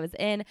relationship I was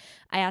in.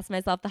 I asked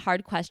myself the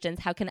hard questions.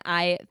 How can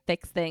I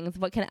fix things?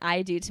 What can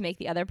I do to make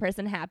the other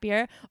person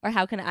happier? Or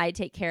how can I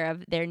take care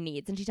of their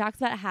needs? And she talks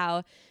about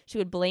how she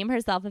would blame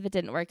herself if it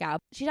didn't work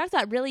out. She talks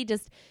about really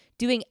just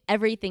doing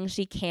everything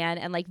she can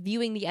and like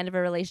viewing the end of a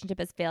relationship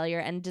as failure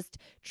and just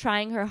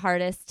trying her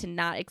hardest to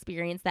not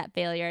experience that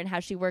failure, and how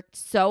she worked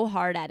so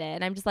hard at it.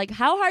 And I'm just like,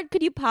 how hard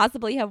could you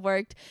possibly have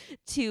worked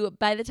to,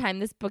 by the time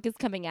this book is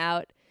coming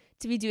out,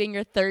 to be doing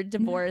your third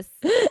divorce?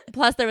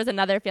 Plus there was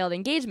another failed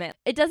engagement.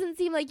 It doesn't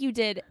seem like you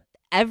did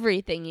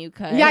everything you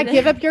could. Yeah,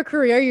 give up your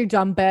career, you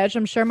dumb bitch.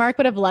 I'm sure Mark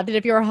would have loved it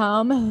if you were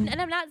home.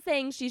 And I'm not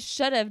saying she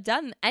should have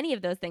done any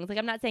of those things. Like,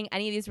 I'm not saying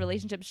any of these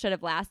relationships should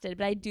have lasted,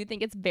 but I do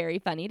think it's very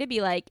funny to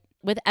be like,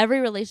 with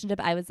every relationship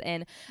I was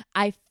in,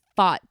 I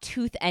fought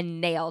tooth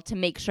and nail to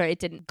make sure it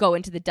didn't go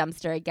into the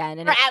dumpster again.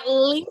 And for at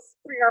least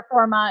 3 or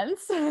 4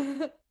 months.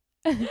 I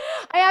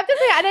have to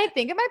say, and I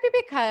think it might be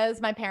because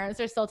my parents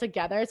are still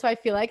together. So I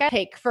feel like I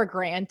take for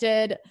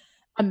granted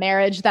a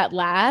marriage that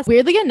lasts.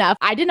 Weirdly enough,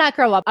 I did not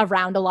grow up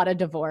around a lot of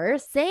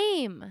divorce.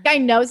 Same. I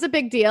know it's a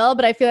big deal,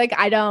 but I feel like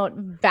I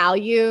don't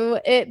value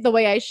it the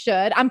way I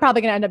should. I'm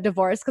probably going to end up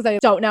divorced because I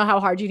don't know how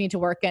hard you need to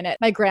work in it.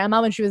 My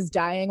grandma, when she was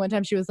dying one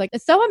time, she was like,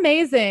 it's so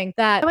amazing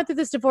that I went through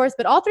this divorce,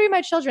 but all 3 of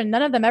my children,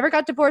 none of them ever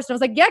got divorced. And I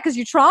was like, yeah, because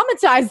you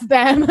traumatized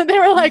them. They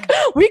were like,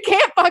 we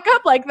can't fuck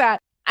up like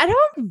that. I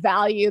don't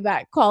value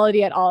that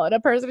quality at all in a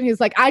person who's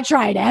like, I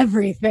tried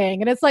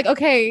everything. And it's like,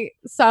 okay,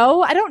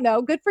 so I don't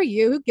know. Good for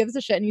you. Who gives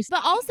a shit? And you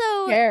But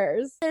also,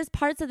 cares? There's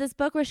parts of this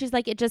book where she's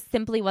like, it just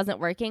simply wasn't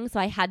working, so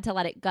I had to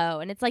let it go.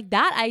 And it's like,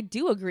 that I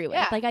do agree with.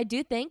 Yeah. Like, I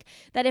do think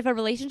that if a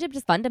relationship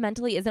just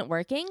fundamentally isn't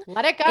working,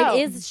 let it go.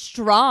 It is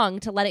strong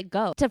to let it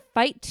go. To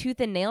fight tooth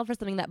and nail for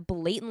something that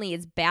blatantly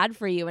is bad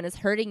for you and is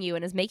hurting you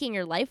and is making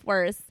your life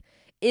worse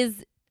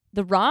is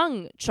the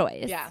wrong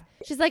choice. Yeah.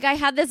 She's like, I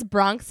had this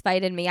Bronx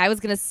fight in me. I was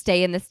going to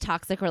stay in this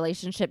toxic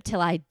relationship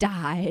till I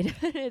died.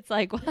 It's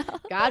like,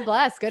 well, God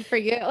bless. Good for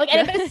you. Like,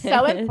 and it is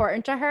so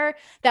important to her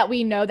that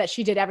we know that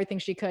she did everything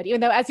she could,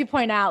 even though, as you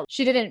point out,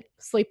 she didn't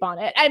sleep on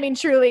it. I mean,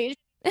 truly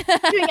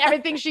doing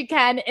everything she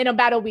can in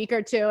about a week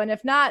or 2. And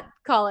if not,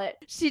 call it.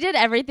 She did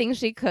everything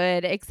she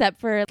could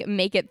except for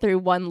make it through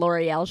one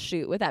L'Oreal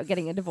shoot without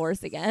getting a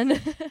divorce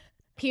again.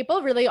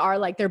 People really are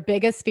like, their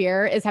biggest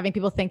fear is having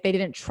people think they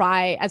didn't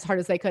try as hard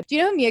as they could. Do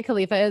you know who Mia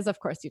Khalifa is? Of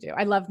course you do.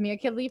 I love Mia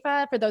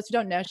Khalifa. For those who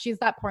don't know, she's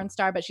that porn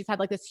star, but she's had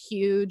like this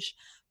huge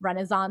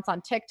renaissance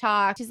on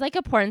TikTok. She's like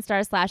a porn star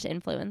 /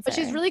 influencer. But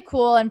she's really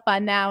cool and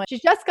fun now. She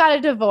just got a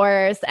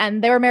divorce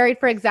and they were married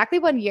for exactly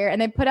 1 year. And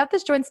they put out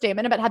this joint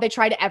statement about how they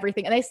tried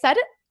everything. And they said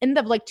it in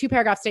the like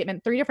 2-paragraph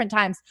statement 3 different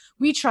times.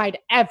 We tried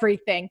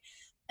everything.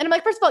 And I'm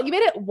like, first of all, you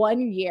made it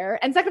 1 year.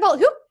 And second of all,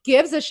 who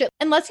gives a shit?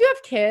 Unless you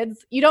have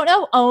kids, you don't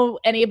owe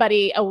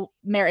anybody a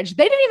marriage.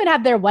 They didn't even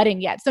have their wedding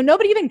yet. So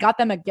nobody even got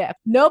them a gift.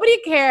 Nobody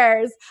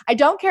cares. I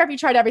don't care if you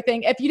tried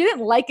everything. If you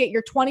didn't like it,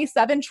 you're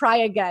 27, try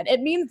again.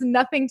 It means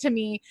nothing to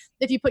me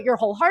if you put your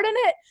whole heart in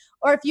it,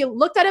 or if you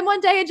looked at him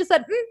one day and just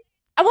said,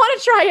 I want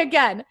to try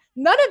again.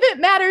 None of it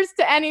matters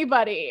to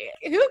anybody.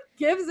 Who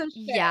gives a shit?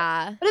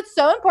 Yeah. But it's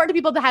so important to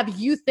people to have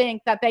you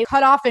think that they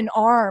cut off an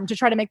arm to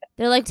try to make them.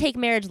 They're like, take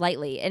marriage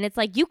lightly. And it's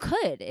like, you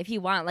could if you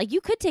want. Like, you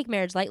could take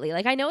marriage lightly.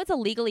 Like, I know it's a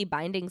legally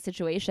binding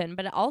situation,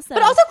 but also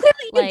clearly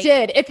like, you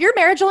did. If your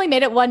marriage only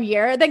made it 1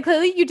 year, then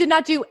clearly you did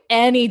not do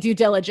any due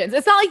diligence.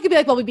 It's not like you could be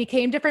like, well, we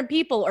became different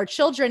people, or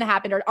children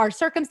happened, or our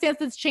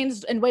circumstances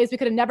changed in ways we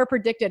could have never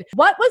predicted.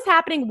 What was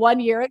happening 1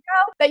 year ago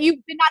that you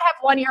did not have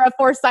 1 year of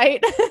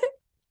foresight?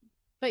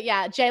 But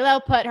yeah, J-Lo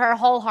put her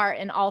whole heart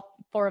in all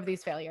 4 of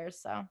these failures.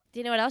 So, do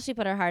you know what else she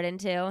put her heart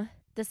into?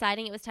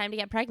 Deciding it was time to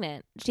get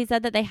pregnant. She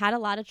said that they had a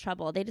lot of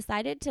trouble. They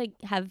decided to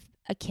have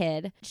a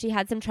kid. She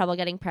had some trouble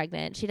getting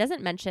pregnant. She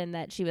doesn't mention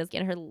that she was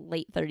in her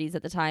late 30s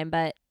at the time,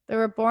 but they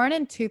were born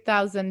in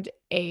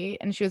 2008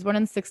 and she was born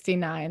in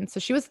 69. So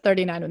she was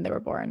 39 when they were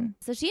born.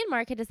 So she and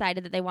Mark had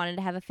decided that they wanted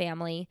to have a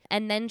family.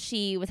 And then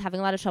she was having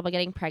a lot of trouble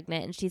getting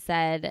pregnant. And she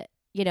said,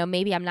 you know,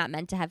 maybe I'm not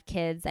meant to have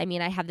kids. I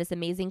mean, I have this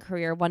amazing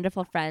career,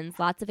 wonderful friends,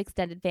 lots of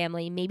extended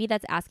family. Maybe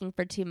that's asking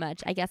for too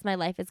much. I guess my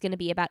life is going to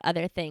be about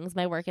other things,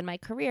 my work and my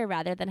career,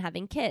 rather than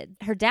having kids.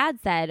 Her dad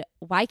said,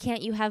 why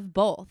can't you have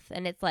both?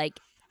 And it's like,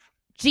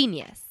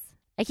 genius.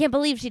 I can't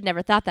believe she'd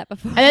never thought that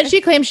before. And then she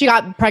claimed she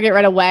got pregnant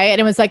right away.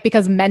 And it was like,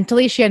 because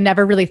mentally she had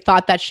never really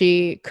thought that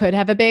she could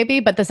have a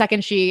baby. But the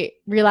second she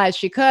realized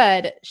she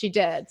could, she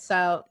did.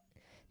 So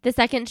the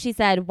second she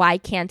said, why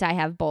can't I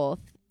have both?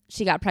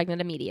 She got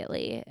pregnant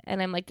immediately.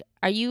 And I'm like,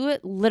 are you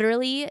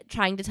literally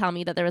trying to tell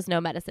me that there was no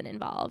medicine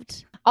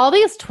involved? All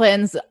these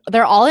twins,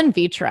 they're all in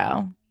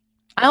vitro.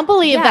 I don't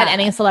believe that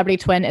any celebrity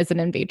twin isn't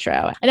in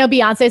vitro. I know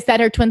Beyonce said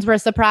her twins were a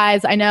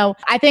surprise.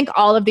 I think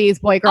all of these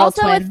boy-girl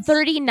twins. Also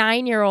a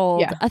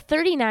 39-year-old. Yeah. A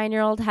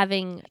 39-year-old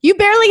having... You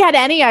barely had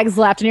any eggs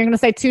left and you're going to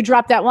say 2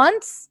 dropped at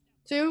once?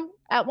 two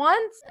at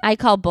once. I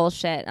call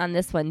bullshit on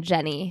this one,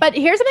 Jenny. But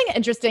here's something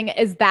interesting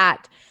is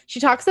that she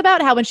talks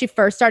about how when she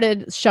first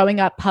started showing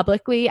up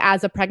publicly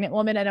as a pregnant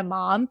woman and a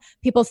mom,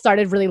 people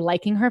started really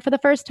liking her for the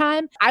first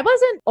time. I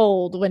wasn't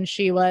old when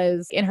she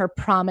was in her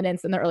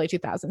prominence in the early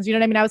 2000s. You know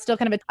what I mean? I was still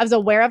I was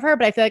aware of her,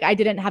 but I feel like I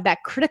didn't have that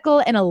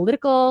critical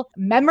analytical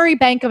memory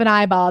bank of an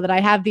eyeball that I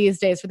have these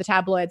days for the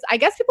tabloids. I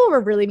guess people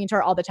were really mean to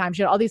her all the time.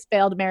 She had all these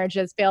failed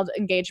marriages, failed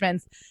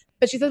engagements.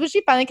 But she says when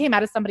she finally came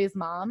out as somebody's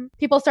mom,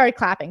 people started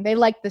clapping. They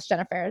liked this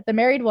Jennifer, the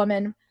married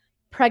woman,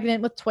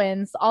 pregnant with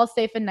twins, all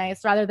safe and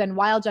nice, rather than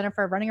wild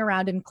Jennifer running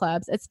around in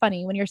clubs. It's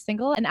funny, when you're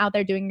single and out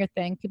there doing your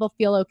thing, people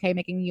feel okay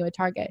making you a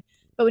target.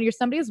 But when you're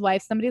somebody's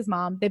wife, somebody's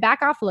mom, they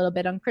back off a little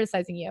bit on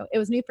criticizing you. It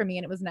was new for me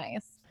and it was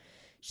nice.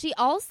 She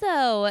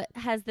also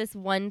has this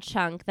one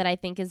chunk that I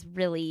think is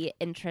really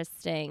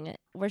interesting,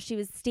 where she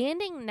was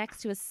standing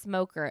next to a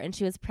smoker and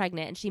she was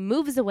pregnant and she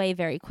moves away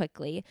very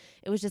quickly.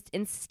 It was just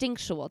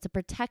instinctual to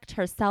protect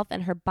herself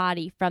and her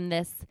body from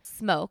this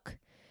smoke.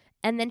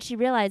 And then she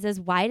realizes,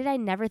 why did I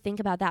never think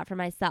about that for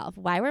myself?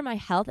 Why were my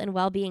health and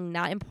well-being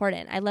not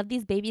important? I love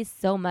these babies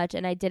so much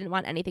and I didn't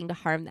want anything to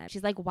harm them.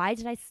 She's like, why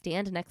did I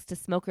stand next to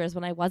smokers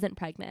when I wasn't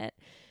pregnant?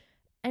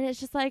 And it's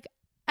just like,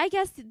 I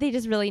guess they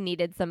just really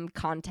needed some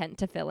content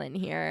to fill in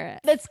here.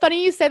 It's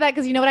funny you say that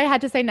because you know what I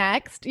had to say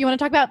next? You want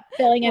to talk about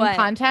filling in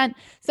content?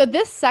 So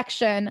this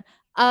section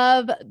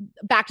of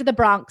Back to the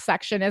Bronx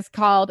section is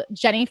called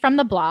Jenny from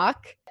the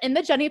Block. In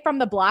the Jenny from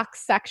the Block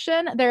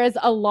section, there is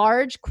a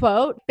large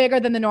quote bigger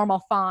than the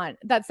normal font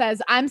that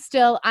says, I'm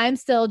still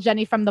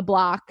Jenny from the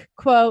Block,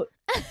 quote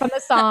from the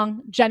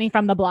song Jenny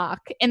from the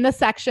Block. In the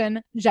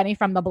section, Jenny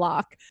from the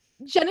Block.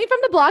 Jenny from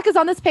the Block is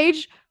on this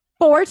page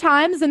 4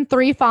 times in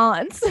 3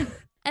 fonts.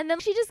 And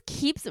then she just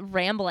keeps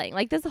rambling.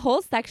 Like, this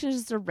whole section is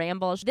just a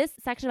ramble. This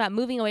section about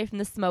moving away from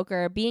the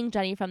smoker, being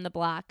Jenny from the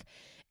Block,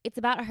 it's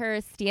about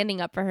her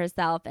standing up for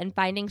herself and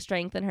finding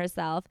strength in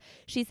herself.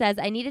 She says,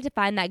 I needed to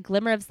find that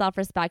glimmer of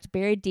self-respect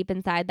buried deep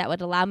inside that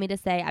would allow me to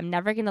say, I'm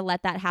never going to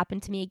let that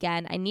happen to me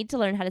again. I need to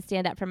learn how to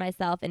stand up for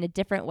myself in a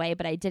different way,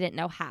 but I didn't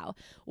know how.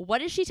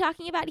 What is she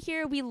talking about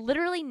here? We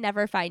literally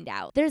never find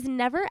out. There's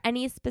never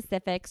any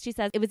specifics. She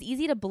says, it was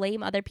easy to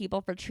blame other people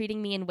for treating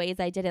me in ways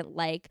I didn't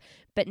like,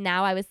 but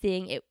now I was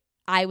seeing it.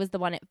 I was the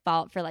one at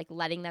fault for like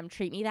letting them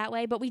treat me that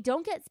way. But we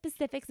don't get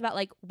specifics about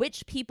like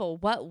which people,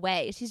 what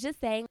way. She's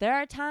just saying there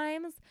are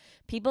times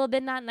people have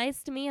been not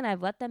nice to me and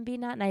I've let them be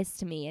not nice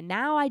to me. And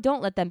now I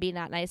don't let them be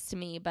not nice to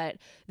me. But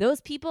those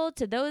people,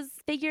 to those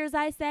figures,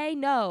 I say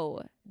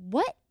no.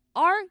 What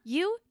are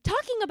you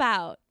talking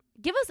about?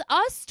 Give us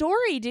a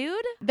story,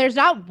 dude. There's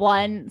not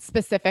one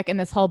specific in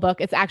this whole book.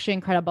 It's actually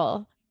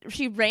incredible.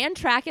 She ran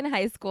track in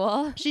high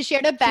school. She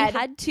shared a bed. She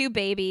had 2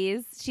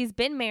 babies. She's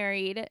been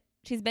married.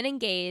 She's been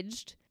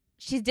engaged.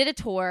 She did a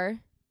tour.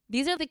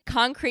 These are the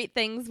concrete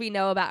things we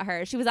know about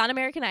her. She was on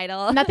American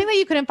Idol. Nothing that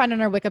you couldn't find on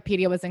her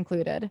Wikipedia was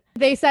included.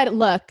 They said,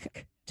 look,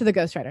 to the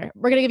ghostwriter,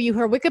 we're going to give you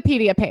her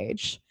Wikipedia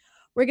page.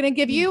 We're going to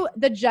give you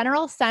the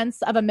general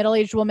sense of a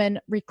middle-aged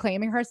woman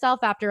reclaiming herself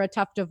after a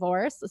tough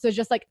divorce. So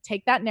just like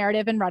take that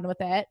narrative and run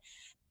with it.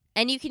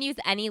 And you can use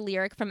any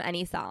lyric from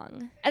any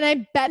song. And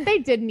I bet they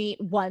did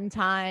meet one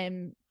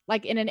time,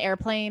 like in an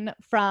airplane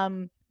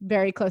from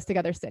very close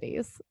together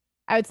cities.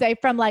 I would say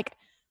from like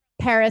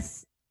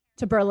Paris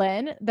to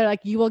Berlin, they're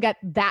like, you will get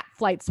that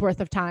flight's worth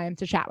of time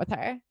to chat with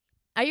her.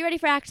 Are you ready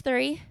for Act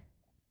 3?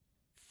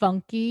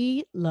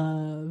 Funky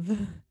Love.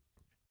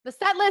 The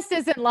set list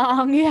isn't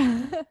long.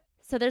 Yeah.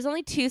 So there's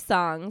only 2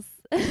 songs.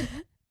 This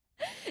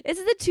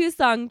is a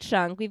 2-song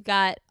chunk. We've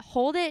got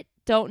Hold It,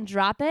 Don't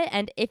Drop It,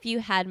 and If You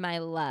Had My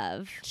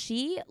Love.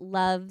 She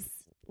loves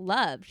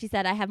love. She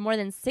said, I have more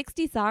than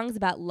 60 songs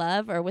about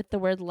love or with the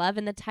word love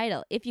in the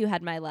title. If You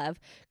Had My Love.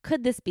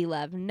 Could This Be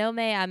Love? No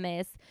me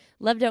ames.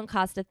 Love Don't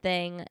Cost a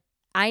Thing.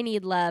 I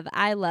Need Love.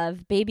 I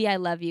Love. Baby, I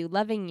Love You.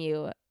 Loving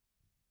You.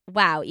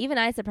 Wow. Even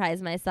I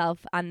surprised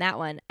myself on that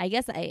one. I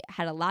guess I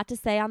had a lot to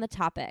say on the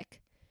topic.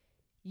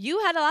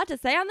 You had a lot to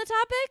say on the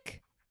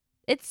topic?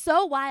 It's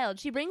so wild.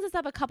 She brings us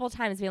up a couple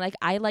times being like,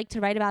 I like to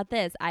write about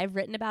this. I've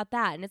written about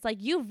that. And it's like,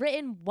 you've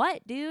written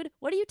what, dude?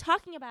 What are you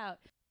talking about?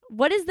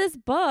 What is this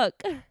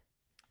book?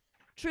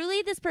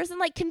 Truly, this person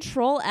like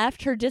Control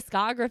F'd her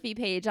discography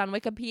page on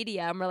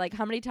Wikipedia. And we're like,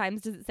 how many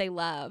times does it say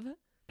love?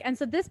 And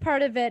so this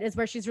part of it is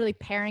where she's really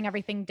paring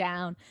everything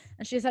down.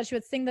 And she said she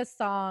would sing this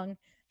song,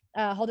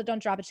 Hold It,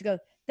 Don't Drop It. She goes,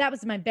 that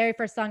was my very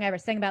first song I ever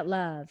sang about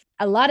love.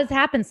 A lot has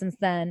happened since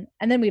then.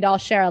 And then we'd all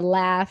share a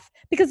laugh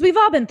because we've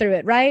all been through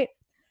it, right?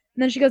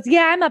 And then she goes,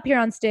 yeah, I'm up here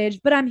on stage,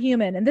 but I'm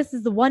human. And this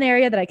is the one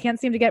area that I can't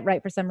seem to get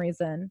right for some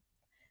reason.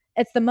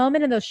 It's the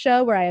moment in the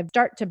show where I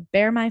start to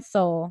bare my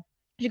soul.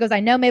 She goes, I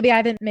know maybe I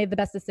haven't made the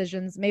best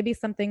decisions. Maybe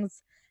some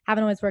things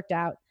haven't always worked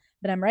out,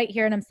 but I'm right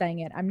here and I'm saying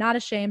it. I'm not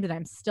ashamed and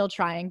I'm still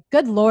trying.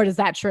 Good Lord, is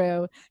that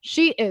true?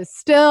 She is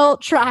still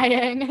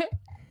trying.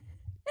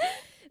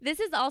 This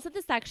is also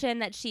the section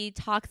that she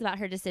talks about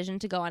her decision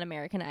to go on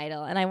American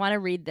Idol. And I want to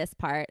read this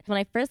part. When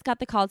I first got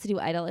the call to do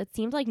Idol, it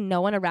seemed like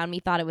no one around me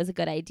thought it was a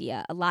good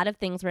idea. A lot of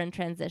things were in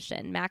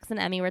transition. Max and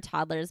Emmy were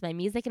toddlers. My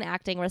music and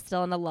acting were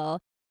still in a lull.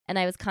 and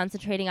I was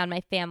concentrating on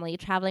my family,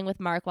 traveling with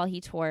Mark while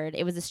he toured.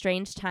 It was a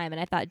strange time, and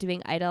I thought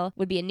doing Idol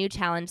would be a new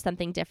challenge,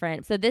 something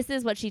different. So this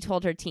is what she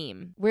told her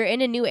team. We're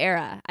in a new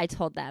era, I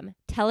told them.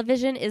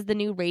 Television is the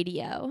new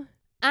radio.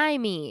 I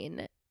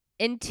mean,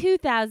 in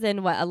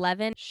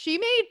 2011, she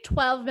made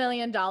 $12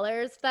 million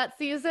that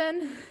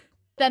season.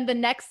 Then the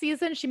next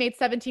season, she made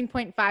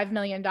 $17.5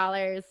 million.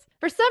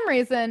 For some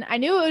reason, I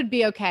knew it would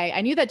be okay.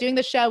 I knew that doing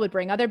the show would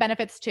bring other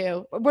benefits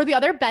too. Were the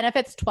other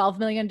benefits $12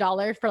 million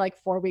for like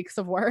 4 weeks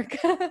of work?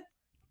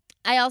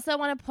 I also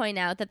want to point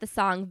out that the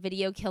song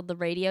Video Killed the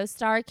Radio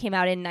Star came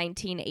out in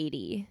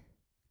 1980.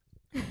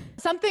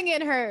 Something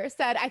in her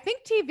said, I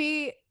think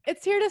TV,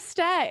 it's here to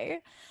stay.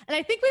 And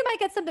I think we might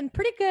get something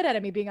pretty good out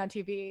of me being on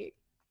TV.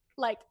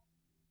 Like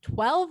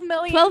 $12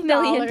 million. $12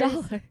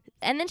 million.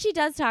 And then she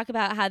does talk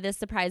about how this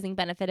surprising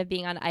benefit of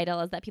being on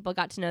Idol is that people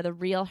got to know the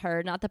real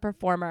her, not the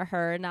performer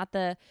her, not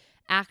the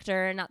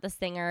actor, not the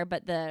singer,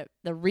 but the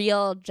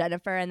real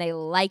Jennifer, and they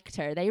liked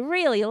her. They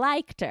really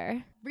liked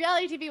her.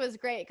 Reality TV was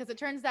great because it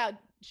turns out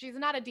she's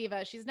not a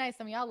diva. She's nice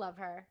and we all love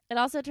her. It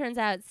also turns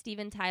out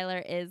Steven Tyler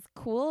is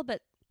cool,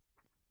 but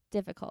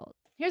difficult.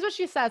 Here's what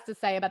she says to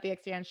say about the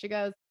experience. She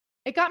goes,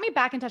 it got me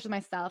back in touch with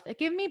myself. It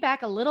gave me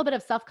back a little bit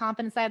of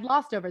self-confidence I had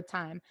lost over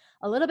time,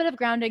 a little bit of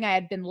grounding I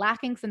had been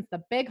lacking since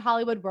the big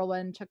Hollywood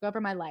whirlwind took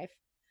over my life.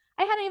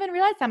 I hadn't even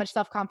realized how much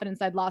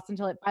self-confidence I'd lost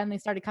until it finally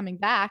started coming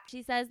back.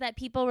 She says that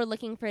people were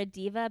looking for a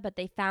diva, but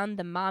they found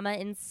the mama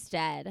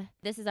instead.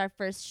 This is our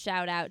first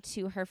shout out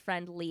to her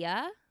friend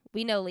Leah.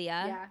 We know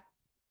Leah. Yeah.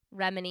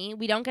 Remini.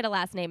 We don't get a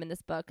last name in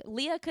this book.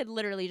 Leah could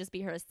literally just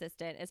be her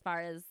assistant as far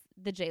as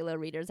the J-Lo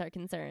readers are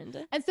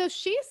concerned. And so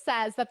she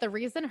says that the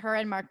reason her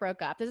and Mark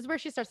broke up, this is where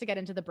she starts to get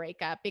into the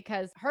breakup,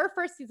 because her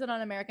first season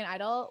on American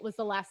Idol was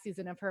the last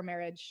season of her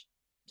marriage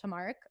to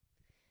Mark.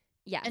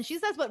 Yeah. And she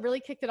says what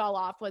really kicked it all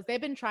off was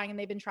they've been trying.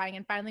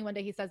 And finally one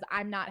day he says,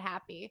 I'm not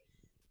happy.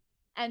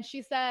 And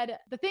she said,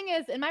 the thing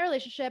is, in my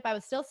relationship, I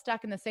was still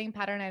stuck in the same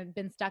pattern I had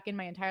been stuck in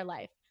my entire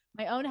life.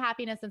 My own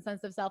happiness and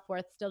sense of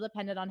self-worth still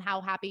depended on how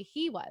happy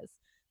he was.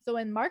 So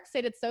when Mark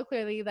stated so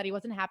clearly that he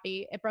wasn't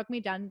happy, it broke me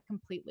down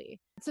completely.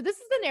 So this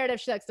is the narrative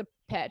she likes to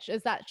pitch,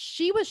 is that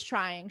she was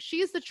trying.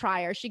 She's the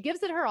trier. She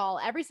gives it her all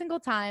every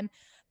single time.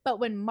 But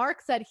when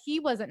Mark said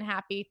he wasn't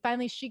happy,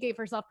 finally she gave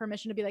herself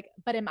permission to be like,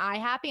 but am I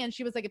happy? And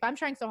she was like, if I'm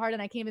trying so hard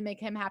and I can't even make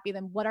him happy,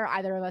 then what are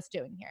either of us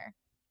doing here?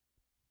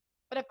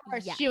 But of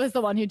course, yes, she was the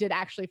one who did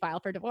actually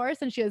file for divorce,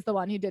 and she is the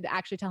one who did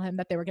actually tell him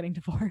that they were getting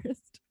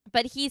divorced.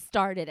 But he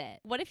started it.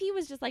 What if he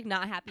was just like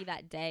not happy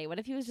that day? What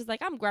if he was just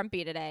like, I'm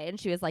grumpy today? And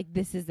she was like,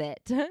 this is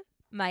it.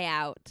 My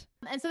out.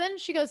 And so then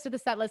she goes to the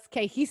set list.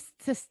 Que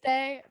histe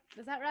stay.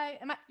 Is that right?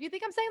 Do you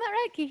think I'm saying that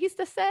right? Que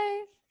histe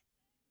stay?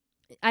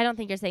 I don't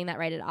think you're saying that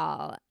right at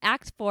all.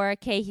 Act 4,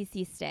 que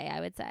hiciste, I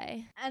would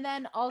say. And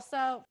then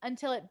also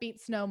Until It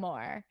Beats No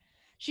More.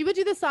 She would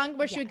do the song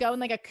where she would go and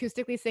like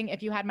acoustically sing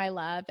If You Had My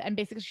Love. And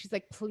basically she's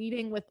like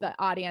pleading with the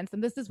audience.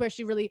 And this is where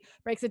she really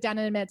breaks it down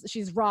and admits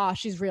she's raw,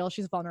 she's real,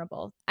 she's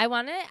vulnerable. I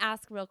want to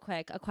ask real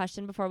quick a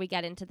question before we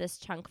get into this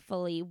chunk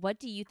fully. What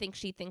do you think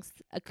she thinks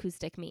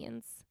acoustic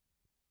means?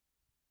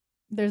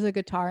 There's a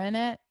guitar in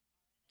it.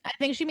 I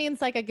think she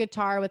means like a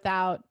guitar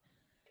without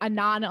a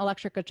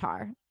non-electric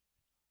guitar.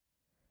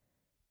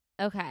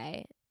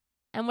 Okay.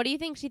 And what do you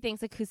think she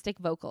thinks acoustic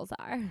vocals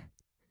are?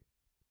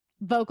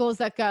 Vocals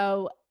that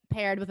go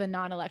paired with a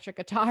non-electric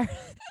guitar.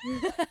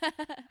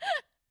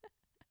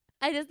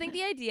 I just think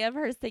the idea of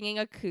her singing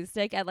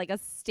acoustic at like a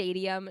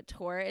stadium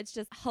tour, it's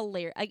just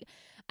hilarious.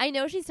 I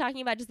know she's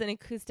talking about just an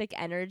acoustic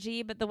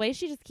energy, but the way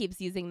she just keeps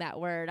using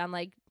that word, I'm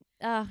like,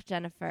 oh,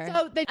 Jennifer.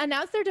 So they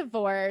announced their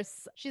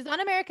divorce. She's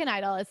on American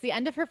Idol. It's the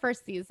end of her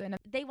first season.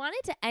 They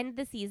wanted to end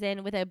the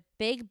season with a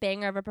big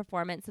banger of a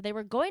performance. So they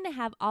were going to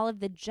have all of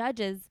the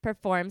judges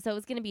perform. So it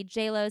was going to be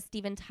J-Lo,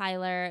 Steven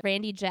Tyler,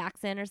 Randy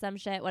Jackson or some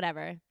shit,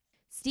 whatever.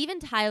 Steven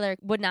Tyler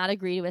would not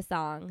agree to a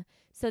song.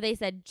 So they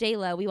said,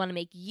 J-Lo, we want to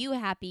make you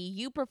happy.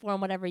 You perform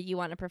whatever you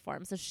want to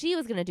perform. So she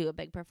was going to do a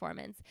big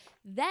performance.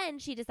 Then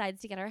she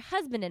decides to get her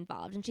husband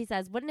involved. And she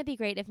says, wouldn't it be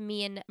great if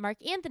me and Mark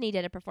Anthony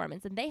did a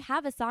performance? And they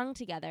have a song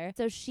together.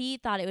 So she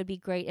thought it would be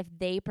great if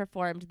they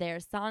performed their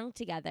song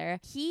together.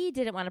 He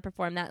didn't want to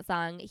perform that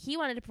song. He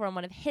wanted to perform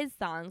one of his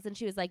songs. And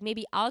she was like,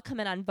 maybe I'll come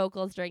in on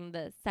vocals during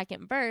the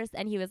second verse.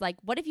 And he was like,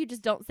 what if you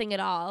just don't sing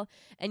at all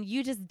and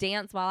you just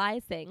dance while I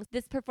sing?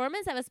 This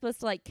performance that was supposed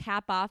to like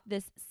cap off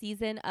this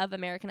season of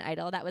American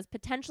Idol that was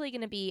potentially going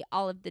to be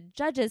all of the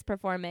judges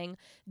performing,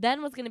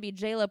 then was going to be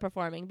J-Lo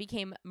performing,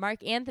 became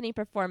Mark Anthony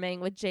performing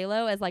with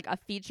J-Lo as like a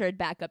featured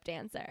backup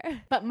dancer.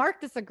 But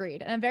Mark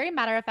disagreed. In a very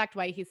matter-of-fact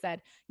way, he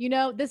said, you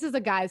know, this is a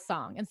guy's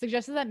song, and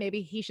suggested that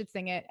maybe he should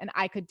sing it and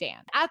I could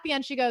dance. At the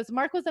end, she goes,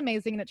 Mark was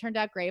amazing and it turned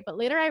out great, but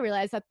later I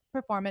realized that the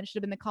performance should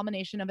have been the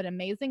culmination of an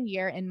amazing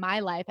year in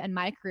my life and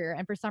my career,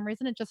 and for some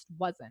reason it just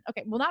wasn't.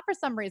 Okay, well, not for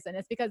some reason.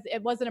 It's because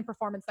it wasn't a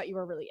performance that you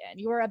were really in.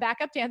 You were a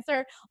backup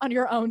dancer on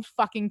your own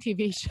fucking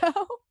TV show.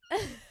 And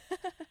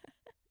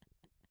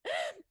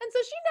so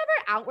she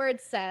never outward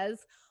says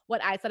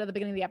what I said at the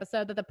beginning of the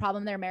episode, that the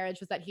problem in their marriage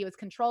was that he was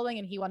controlling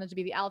and he wanted to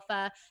be the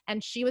alpha,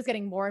 and she was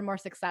getting more and more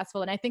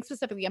successful. And I think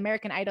specifically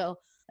American Idol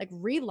like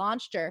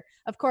relaunched her.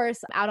 Of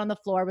course, Out on the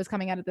Floor was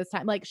coming out at this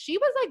time. Like she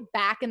was like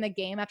back in the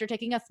game after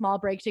taking a small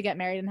break to get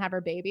married and have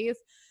her babies.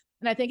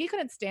 And I think he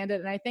couldn't stand it.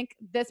 And I think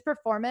this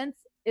performance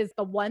is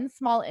the one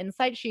small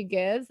insight she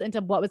gives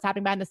into what was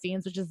happening behind the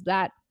scenes, which is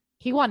that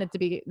he wanted to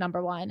be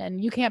number one,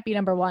 and you can't be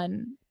number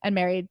one and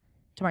married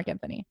to Mark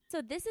Anthony.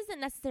 So this isn't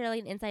necessarily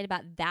an insight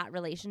about that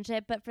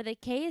relationship, but for the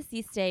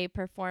KSC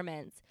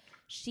performance,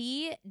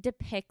 she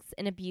depicts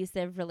an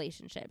abusive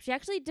relationship. She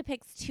actually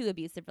depicts two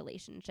abusive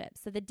relationships.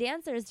 So the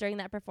dancers during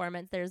that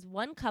performance, there's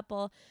one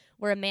couple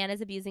where a man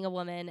is abusing a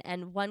woman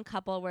and one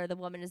couple where the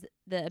woman is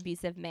the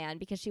abusive man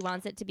because she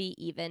wants it to be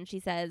even. She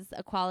says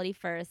equality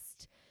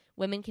first.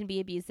 Women can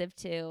be abusive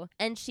too.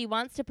 And she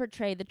wants to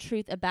portray the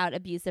truth about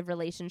abusive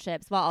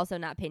relationships while also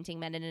not painting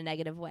men in a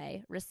negative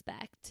way.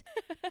 Respect.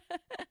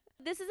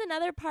 This is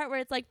another part where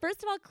it's like,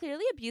 first of all,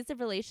 clearly abusive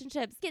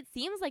relationships, it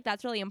seems like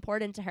that's really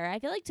important to her. I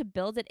feel like to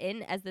build it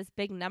in as this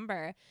big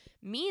number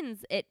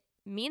means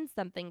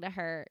something to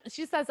her.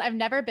 She says, I've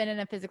never been in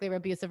a physically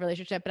abusive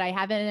relationship, but I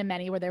have been in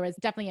many where there was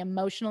definitely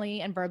emotionally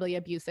and verbally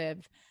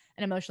abusive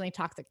and emotionally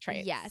toxic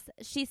traits. Yes.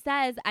 She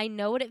says, I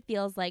know what it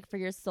feels like for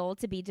your soul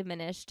to be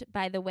diminished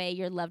by the way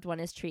your loved one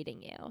is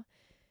treating you.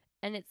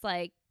 And it's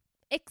like,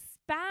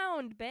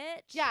 expound,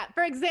 bitch. Yeah.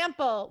 For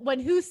example, when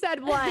Who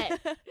Said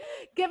What?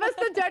 Give us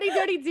the dirty,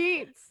 dirty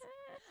deeds.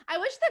 I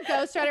wish the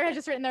ghostwriter had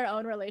just written their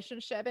own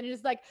relationship and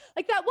just like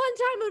that one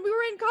time when we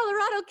were in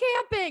Colorado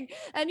camping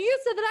and you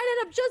said that I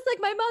ended up just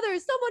like my mother,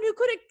 someone who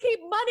couldn't keep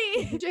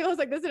money. J Lo's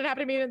like, this didn't happen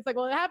to me. And it's like,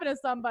 well, it happened to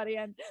somebody.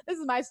 And this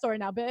is my story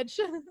now, bitch.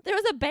 There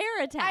was a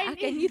bear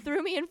attack and you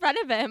threw me in front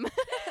of him.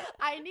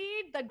 I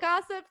need the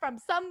gossip from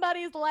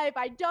somebody's life.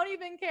 I don't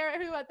even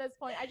care who at this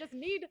point. I just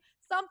need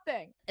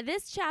something.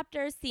 This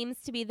chapter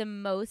seems to be the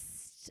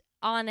most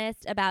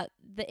honest about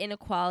the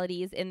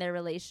inequalities in their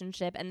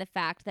relationship and the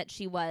fact that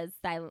she was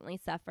silently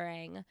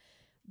suffering.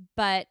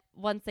 But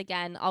once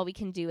again, all we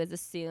can do is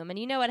assume. And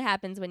you know what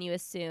happens when you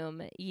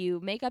assume. You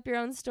make up your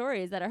own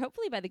stories that are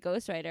hopefully by the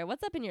ghostwriter.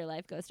 What's up in your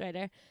life,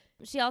 ghostwriter?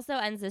 She also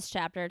ends this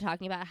chapter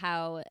talking about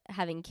how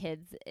having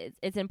kids,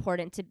 it's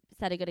important to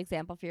set a good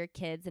example for your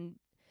kids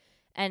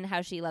and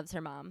how she loves her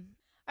mom.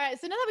 All right,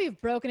 so now that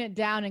we've broken it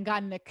down and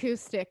gotten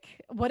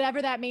acoustic,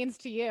 whatever that means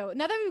to you,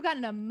 now that we've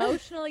gotten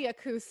emotionally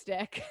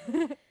acoustic.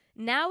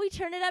 Now we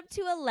turn it up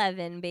to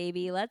 11,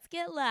 baby. Let's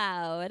get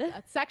loud.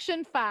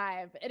 Section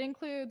 5. It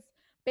includes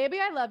Baby,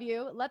 I Love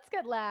You, Let's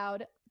Get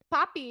Loud,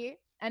 Poppy,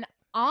 and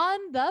On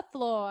the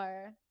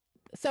Floor.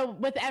 So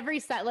with every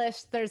set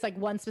list, there's like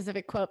one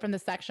specific quote from the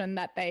section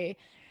that they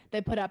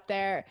put up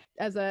there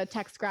as a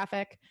text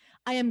graphic.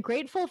 I am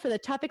grateful for the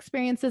tough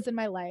experiences in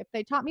my life.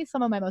 They taught me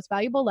some of my most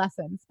valuable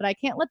lessons, but I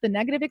can't let the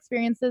negative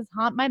experiences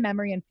haunt my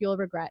memory and fuel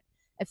regret.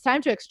 It's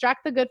time to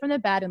extract the good from the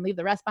bad and leave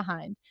the rest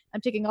behind. I'm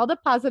taking all the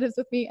positives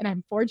with me and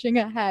I'm forging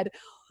ahead.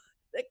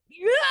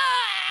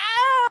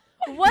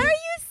 What are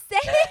you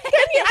saying?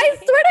 I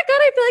swear to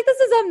God, I feel like this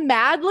is a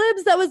Mad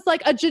Libs that was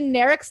like a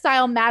generic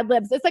style Mad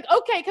Libs. It's like,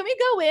 okay, can we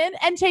go in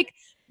and take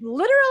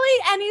literally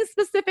any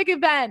specific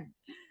event?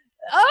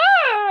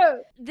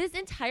 This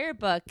entire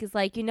book is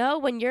like,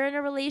 when you're in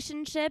a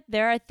relationship,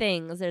 there are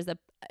things. There's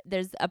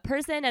a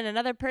person and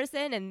another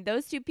person, and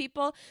those two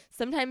people,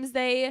 sometimes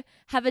they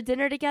have a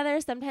dinner together,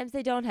 sometimes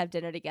they don't have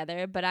dinner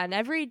together, but on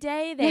every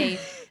day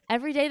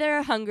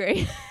they're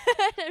hungry.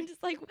 I'm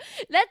just like,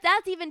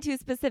 that's even too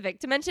specific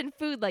to mention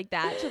food like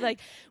that. So like,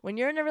 when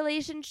you're in a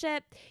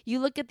relationship, you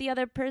look at the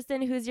other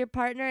person who's your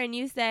partner and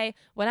you say,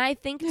 when I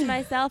think to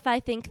myself, I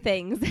think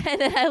things, and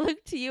then I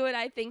look to you and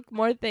I think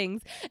more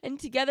things, and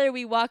together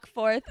we walk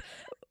forth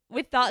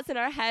with thoughts in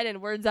our head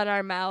and words on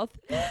our mouth.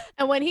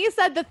 And when he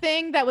said the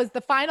thing that was the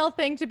final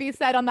thing to be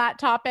said on that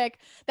topic,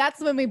 that's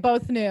when we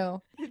both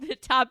knew. The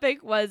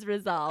topic was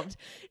resolved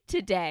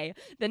today.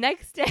 The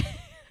next day. Similarly,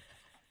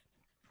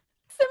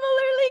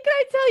 can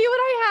I tell you what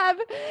I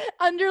have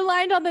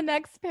underlined on the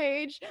next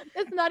page?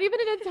 It's not even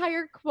an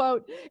entire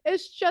quote.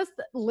 It's just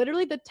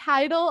literally the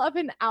title of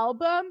an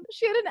album.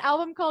 She had an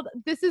album called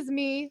This Is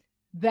Me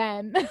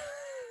Then.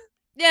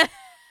 Yeah.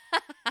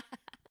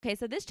 Okay,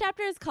 so this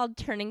chapter is called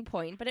Turning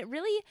Point, but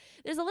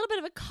there's a little bit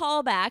of a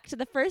callback to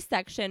the first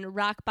section,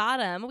 Rock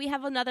Bottom. We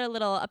have another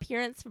little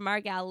appearance from our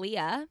gal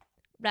Leah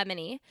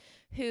Remini,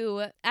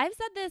 who, I've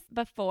said this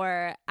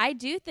before, I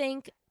do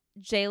think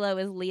J-Lo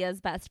is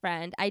Leah's best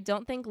friend. I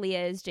don't think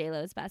Leah is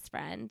J-Lo's best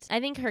friend. I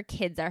think her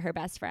kids are her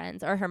best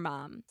friends, or her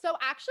mom. So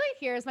actually,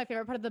 here's my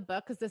favorite part of the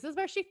book, because this is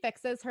where she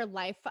fixes her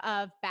life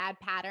of bad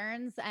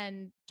patterns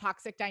and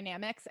toxic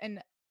dynamics.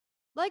 And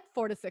Like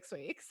 4 to 6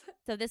 weeks.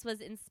 So this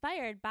was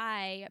inspired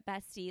by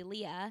bestie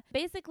Leah.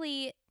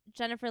 Basically,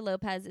 Jennifer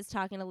Lopez is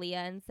talking to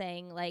Leah and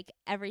saying, like,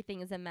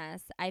 everything is a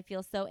mess. I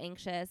feel so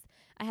anxious.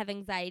 I have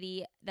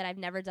anxiety that I've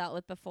never dealt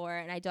with before,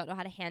 and I don't know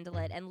how to handle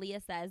it. And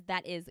Leah says,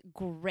 that is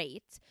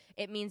great.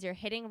 It means you're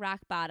hitting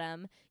rock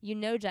bottom. You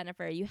know,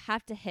 Jennifer, you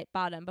have to hit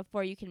bottom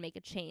before you can make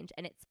a change,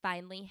 and it's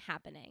finally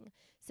happening.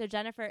 So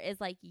Jennifer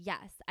is like,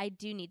 yes, I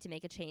do need to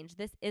make a change.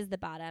 This is the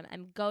bottom.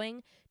 I'm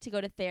going to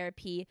go to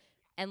therapy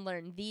and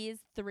learn these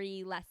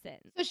 3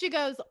 lessons. So she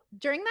goes,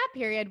 during that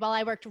period, while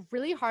I worked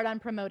really hard on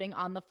promoting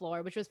On the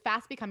Floor, which was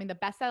fast becoming the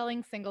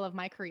best-selling single of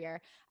my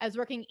career, I was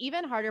working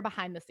even harder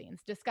behind the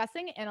scenes,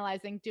 discussing,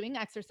 analyzing, doing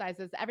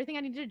exercises, everything I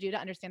needed to do to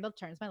understand the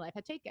turns my life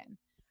had taken.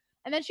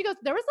 And then she goes,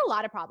 there was a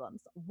lot of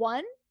problems.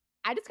 1,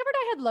 I discovered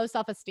I had low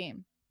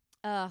self-esteem.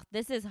 Ugh,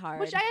 this is hard.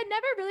 Which I had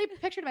never really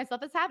pictured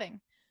myself as having.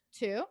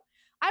 2,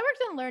 I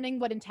worked on learning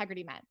what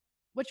integrity meant,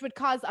 which would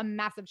cause a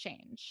massive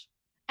change.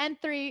 And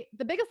 3,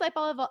 the biggest light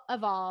bulb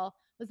of all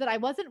was that I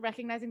wasn't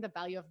recognizing the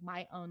value of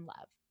my own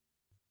love.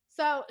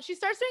 So she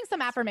starts doing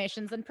some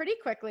affirmations, and pretty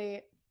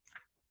quickly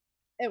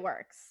it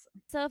works.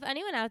 So if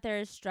anyone out there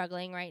is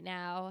struggling right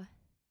now,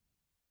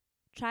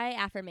 try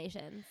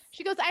affirmations.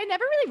 She goes, I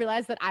never really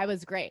realized that I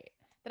was great,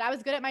 that I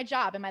was good at my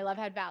job and my love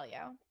had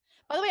value.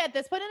 By the way, at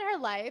this point in her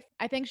life,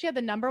 I think she had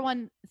the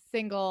 #1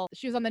 single.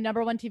 She was on the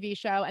 #1 TV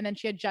show, and then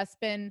she had just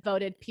been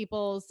voted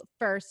People's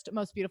first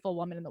most beautiful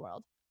woman in the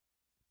world.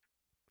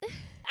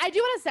 I do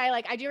want to say,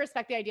 like, I do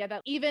respect the idea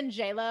that even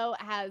J-Lo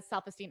has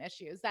self-esteem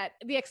issues, that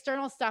the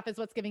external stuff is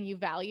what's giving you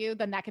value,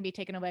 then that can be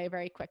taken away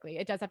very quickly.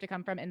 It does have to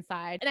come from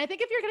inside. And I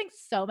think if you're getting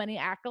so many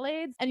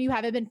accolades and you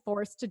haven't been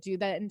forced to do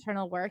that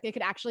internal work, it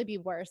could actually be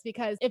worse,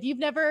 because if you've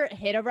never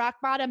hit a rock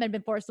bottom and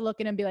been forced to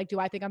look in and be like, do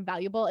I think I'm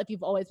valuable? If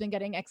you've always been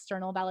getting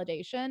external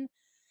validation,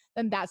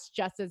 then that's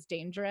just as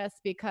dangerous,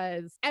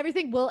 because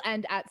everything will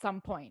end at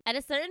some point. At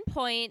a certain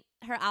point,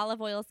 her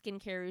olive oil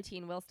skincare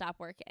routine will stop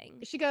working.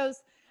 She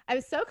goes, I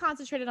was so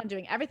concentrated on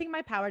doing everything in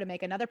my power to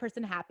make another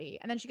person happy.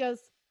 And then she goes,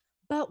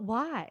 but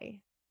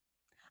why?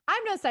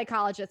 I'm no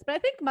psychologist, but I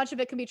think much of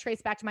it can be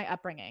traced back to my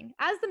upbringing.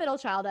 As the middle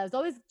child, I was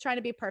always trying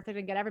to be perfect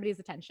and get everybody's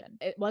attention.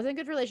 It wasn't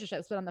good for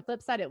relationships, but on the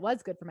flip side, it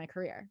was good for my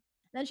career.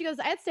 And then she goes,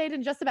 I had stayed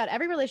in just about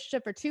every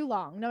relationship for too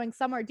long, knowing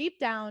somewhere deep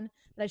down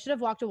that I should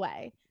have walked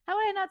away. How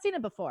had I not seen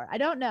it before? I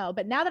don't know.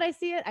 But now that I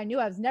see it, I knew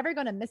I was never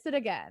going to miss it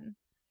again.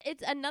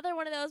 It's another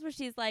one of those where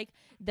she's like,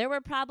 there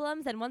were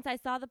problems, and once I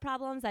saw the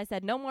problems, I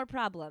said, no more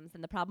problems,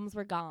 and the problems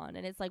were gone.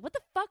 And it's like, what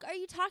the fuck are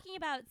you talking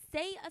about?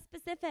 Say a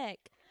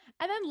specific.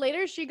 And then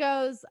later she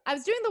goes, I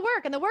was doing the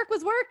work, and the work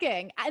was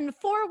working. In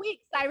 4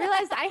 weeks, I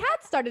realized I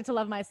had started to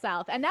love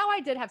myself, and now I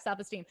did have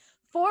self-esteem.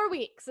 4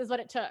 weeks is what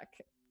it took.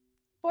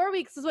 4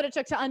 weeks is what it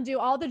took to undo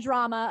all the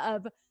drama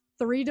of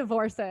 3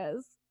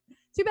 divorces.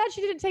 Too bad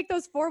she didn't take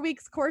those 4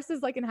 weeks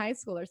courses like in high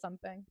school or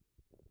something.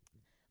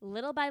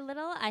 Little by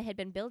little, I had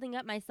been building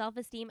up my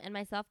self-esteem and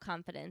my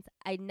self-confidence.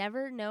 I'd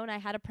never known I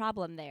had a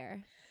problem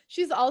there.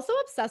 She's also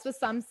obsessed with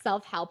some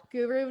self-help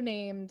guru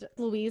named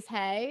Louise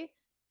Hay.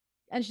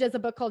 And she does a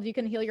book called You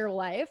Can Heal Your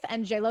Life.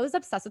 And J-Lo is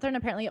obsessed with her and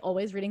apparently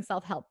always reading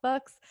self-help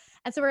books.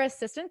 And so her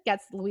assistant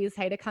gets Louise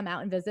Hay to come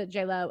out and visit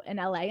J-Lo in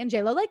LA. And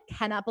J-Lo like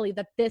cannot believe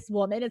that this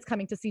woman is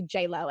coming to see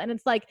J-Lo. And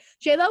it's like,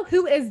 J-Lo,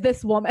 who is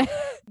this woman?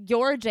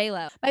 You're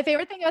J-Lo. My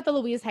favorite thing about the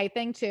Louise Hay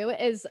thing too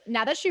is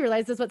now that she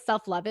realizes what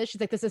self-love is,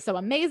 she's like, this is so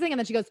amazing. And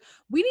then she goes,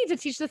 we need to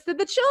teach this to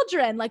the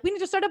children. Like, we need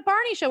to start a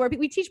Barney show where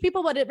we teach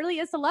people what it really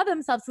is to love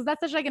themselves, because that's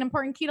such like an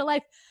important key to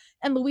life.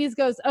 And Louise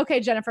goes, okay,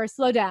 Jennifer,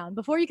 slow down.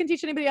 Before you can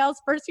teach anybody else,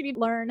 first you need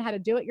to learn how to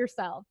do it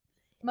yourself.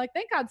 I'm like,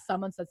 thank God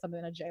someone said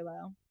something to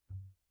J-Lo.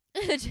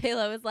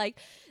 J-Lo is like,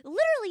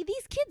 literally,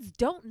 these kids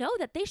don't know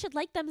that they should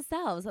like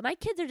themselves. My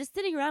kids are just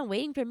sitting around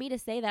waiting for me to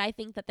say that I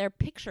think that their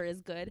picture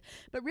is good.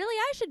 But really,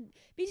 I should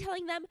be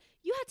telling them,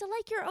 you have to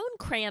like your own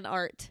crayon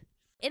art.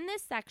 In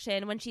this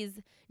section, when she's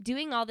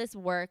doing all this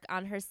work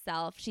on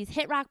herself, she's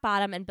hit rock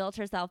bottom and built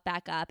herself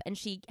back up, and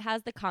she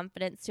has the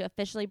confidence to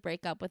officially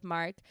break up with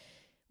Mark.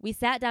 We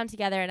sat down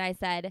together and I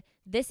said,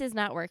 this is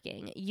not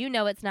working. You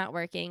know it's not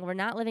working. We're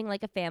not living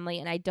like a family,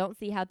 and I don't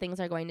see how things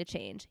are going to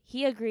change.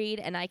 He agreed,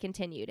 and I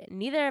continued.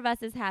 Neither of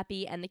us is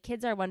happy, and the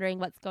kids are wondering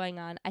what's going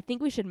on. I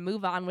think we should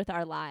move on with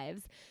our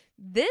lives.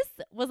 This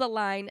was a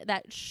line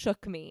that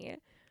shook me.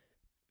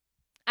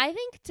 I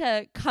think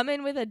to come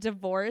in with a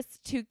divorce,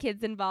 2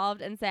 kids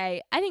involved, and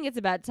say, I think it's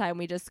about time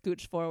we just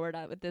scooch forward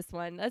on with this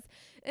one.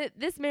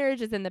 This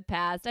marriage is in the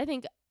past. I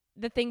think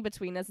the thing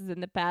between us is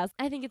in the past.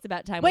 I think it's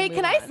about time. Wait,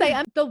 can I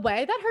say the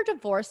way that her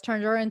divorce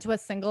turned her into a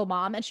single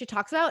mom, and she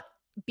talks about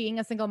being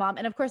a single mom.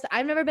 And of course,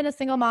 I've never been a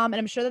single mom, and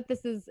I'm sure that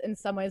this is in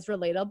some ways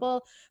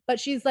relatable, but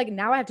she's like,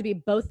 now I have to be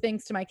both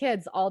things to my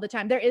kids all the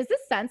time. There is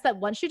this sense that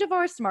once she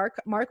divorced Mark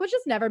would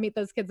just never meet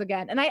those kids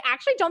again. And I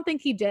actually don't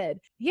think he did.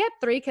 He had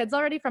 3 kids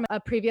already from a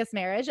previous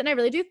marriage. And I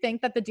really do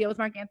think that the deal with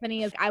Mark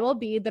Anthony is I will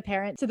be the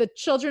parent to the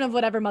children of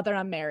whatever mother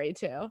I'm married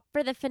to.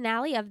 For the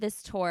finale of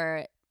this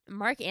tour,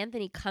 Mark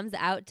Anthony comes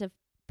out to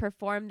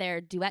perform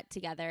their duet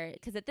together,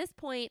 because at this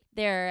point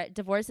their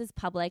divorce is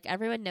public.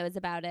 Everyone knows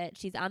about it.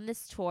 She's on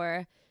this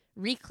tour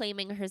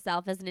reclaiming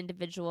herself as an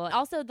individual.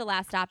 Also, the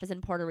last stop is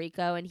in Puerto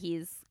Rico, and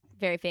he's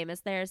very famous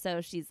there, so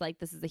she's like,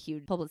 this is a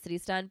huge publicity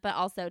stunt. But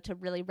also to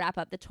really wrap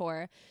up the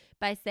tour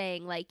by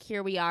saying, like,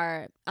 here we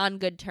are on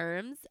good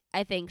terms.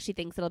 I think she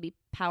thinks it'll be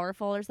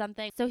powerful or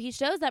something. So he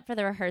shows up for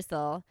the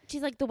rehearsal.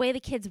 She's like, the way the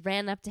kids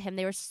ran up to him,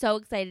 they were so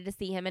excited to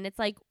see him, and it's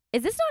like,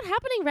 is this not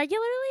happening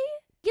regularly?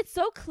 It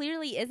so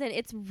clearly isn't.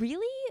 It's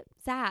really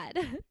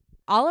sad.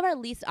 All of our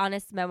least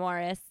honest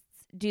memoirists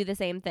do the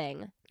same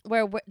thing,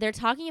 where they're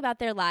talking about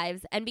their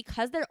lives, and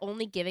because they're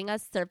only giving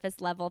us surface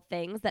level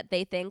things that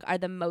they think are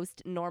the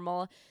most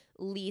normal,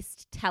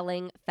 least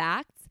telling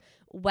facts,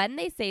 when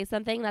they say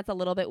something that's a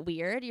little bit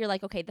weird, you're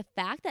like, okay, the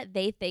fact that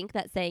they think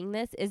that saying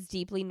this is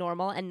deeply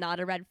normal and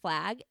not a red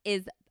flag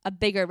is a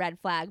bigger red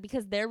flag,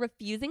 because they're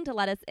refusing to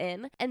let us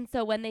in. And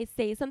so when they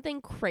say something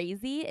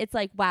crazy, it's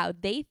like, wow,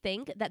 they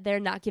think that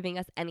they're not giving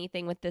us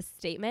anything with this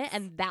statement,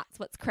 and that's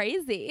what's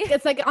crazy.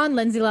 It's like on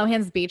Lindsay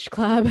Lohan's Beach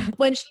Club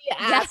when she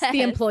asked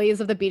the employees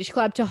of the beach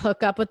club to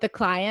hook up with the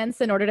clients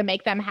in order to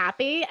make them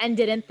happy, and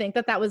didn't think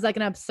that that was like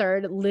an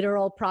absurd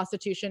literal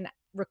prostitution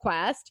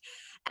request.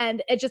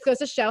 And it just goes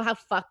to show how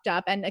fucked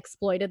up and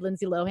exploited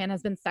Lindsay Lohan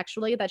has been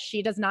sexually, that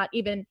she does not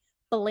even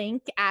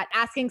blink at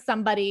asking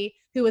somebody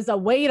who is a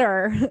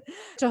waiter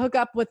to hook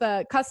up with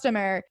a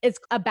customer is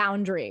a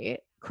boundary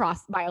cross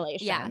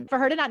violation. Yeah. For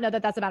her to not know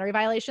that that's a boundary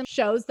violation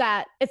shows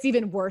that it's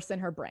even worse in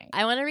her brain.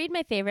 I want to read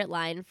my favorite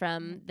line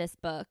from this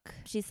book.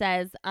 She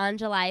says, on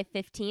July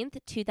 15th,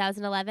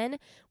 2011,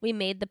 we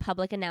made the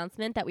public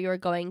announcement that we were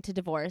going to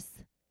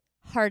divorce.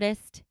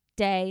 Hardest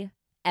day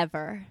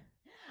ever.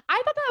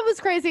 I thought that was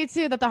crazy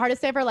too, that the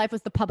hardest day of her life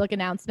was the public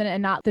announcement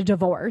and not the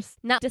divorce.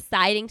 Not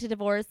deciding to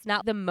divorce,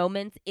 not the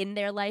moments in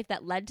their life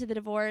that led to the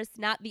divorce,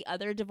 not the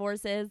other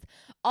divorces.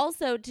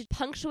 Also to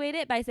punctuate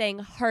it by saying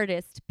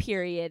hardest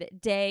period,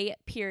 day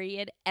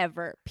period,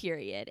 ever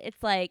period.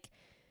 It's like,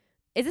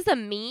 is this a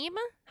meme?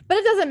 But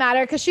it doesn't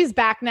matter because she's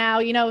back now.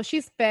 You know,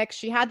 she's fixed.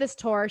 She had this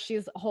tour.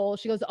 She's whole.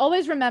 She goes,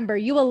 always remember,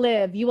 you will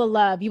live, you will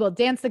love, you will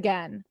dance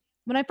again.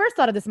 When I first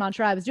thought of this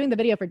mantra, I was doing the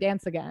video for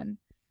Dance Again.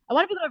 I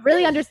wanted people to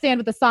really understand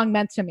what the song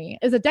meant to me.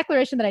 It was a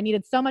declaration that I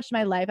needed so much in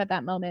my life at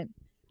that moment.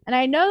 And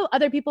I know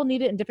other people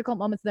need it in difficult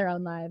moments in their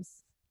own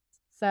lives.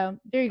 So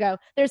there you go.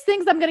 There's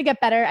things I'm going to get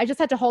better. I just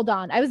had to hold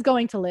on. I was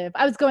going to live.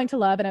 I was going to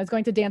love, and I was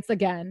going to dance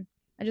again.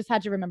 I just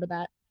had to remember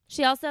that.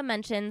 She also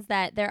mentions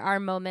that there are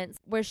moments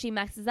where she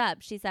messes up.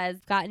 She says,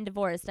 gotten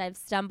divorced, I've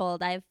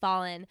stumbled, I've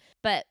fallen.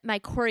 But my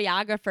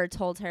choreographer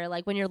told her,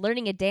 like, when you're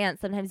learning a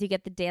dance, sometimes you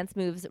get the dance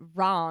moves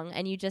wrong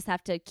and you just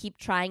have to keep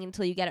trying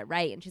until you get it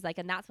right. And she's like,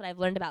 and that's what I've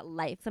learned about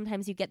life.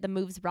 Sometimes you get the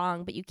moves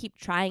wrong, but you keep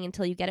trying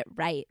until you get it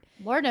right.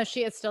 Lord knows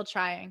she is still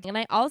trying. And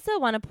I also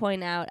want to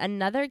point out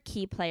another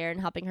key player in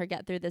helping her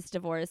get through this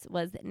divorce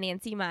was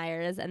Nancy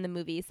Meyers and the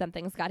movie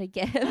Something's Gotta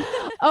Give.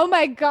 Oh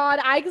my God,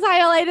 I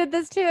highlighted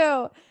this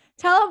too.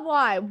 Tell them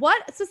why.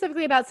 What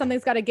specifically about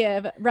Something's Gotta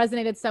Give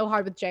resonated so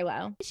hard with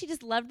J-Lo? She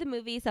just loved the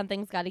movie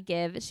Something's Gotta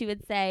Give. She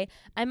would say,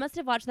 I must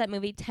have watched that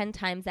movie 10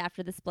 times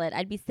after the split.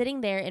 I'd be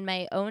sitting there in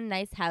my own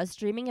nice house,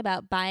 dreaming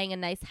about buying a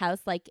nice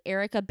house like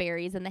Erica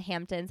Berry's in the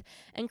Hamptons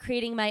and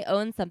creating my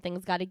own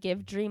Something's Gotta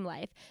Give dream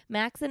life.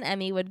 Max and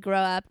Emmy would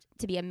grow up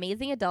to be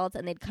amazing adults,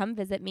 and they'd come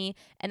visit me,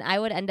 and I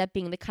would end up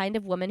being the kind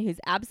of woman who's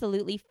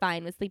absolutely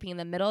fine with sleeping in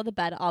the middle of the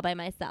bed all by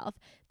myself.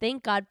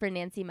 Thank God for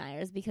Nancy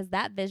Meyers, because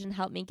that vision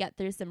helped me get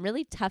through some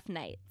really tough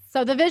nights.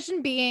 So the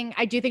vision being,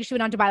 I do think she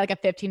went on to buy like a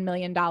 $15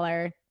 million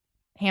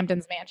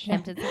Hamptons mansion.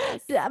 Hamptons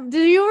house. Do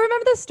you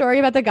remember the story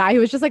about the guy who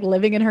was just like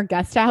living in her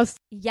guest house?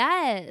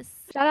 Yes.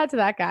 Shout out to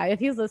that guy. If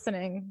he's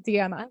listening,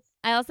 DM us.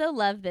 I also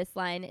love this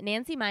line.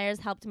 Nancy Meyers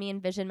helped me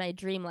envision my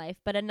dream life,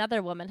 but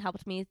another woman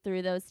helped me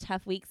through those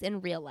tough weeks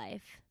in real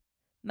life.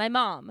 My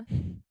mom.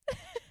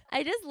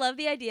 I just love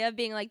the idea of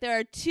being like, there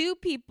are two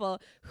people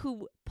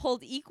who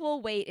pulled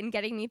equal weight in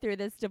getting me through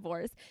this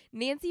divorce.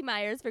 Nancy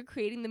Meyers for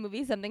creating the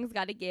movie Something's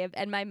Gotta Give,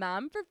 and my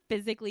mom for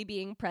physically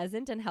being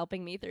present and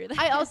helping me through that.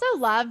 I also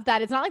love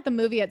that it's not like the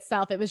movie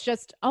itself. It was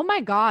just, oh my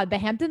God, the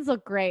Hamptons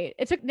look great.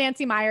 It took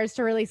Nancy Meyers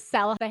to really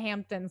sell the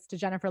Hamptons to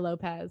Jennifer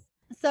Lopez.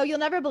 So you'll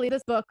never believe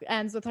this book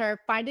ends with her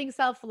finding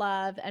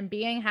self-love and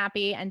being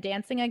happy and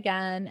dancing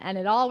again. And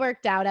it all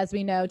worked out, as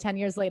we know, 10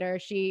 years later.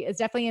 She is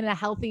definitely in a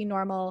healthy,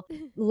 normal,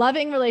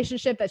 loving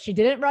relationship that she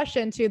didn't rush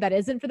into, that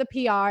isn't for the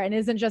PR and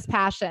isn't just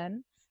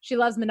passion. She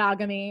loves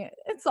monogamy.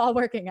 It's all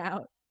working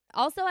out.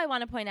 Also, I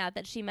want to point out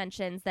that she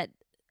mentions that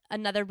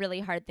another really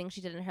hard thing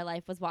she did in her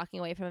life was walking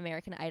away from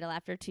American Idol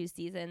after 2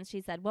 seasons. She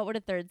said, what would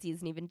a 3rd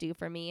season even do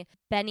for me?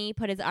 Benny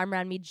put his arm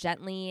around me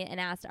gently and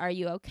asked, are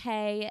you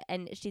okay?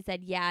 And she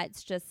said, yeah,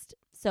 it's just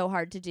so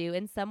hard to do.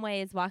 In some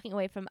ways, walking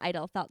away from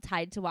Idol felt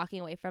tied to walking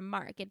away from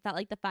Mark. It felt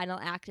like the final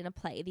act in a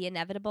play, the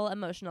inevitable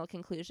emotional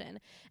conclusion.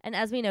 And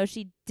as we know,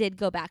 she did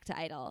go back to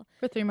Idol.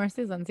 For 3 more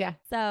seasons, yeah.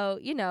 So,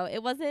 you know,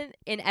 it wasn't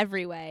in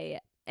every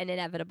way an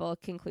inevitable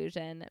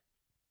conclusion.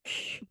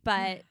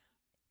 But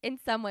in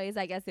some ways,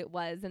 I guess it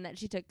was, and that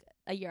she took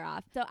a year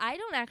off. So I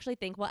don't actually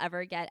think we'll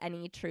ever get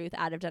any truth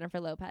out of Jennifer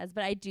Lopez,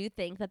 but I do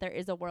think that there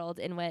is a world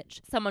in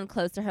which someone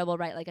close to her will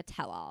write like a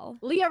tell-all.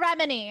 Leah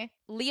Remini.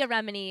 Leah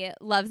Remini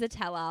loves a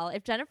tell-all.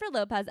 If Jennifer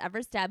Lopez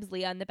ever stabs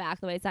Leah in the back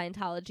the way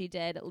Scientology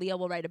did, Leah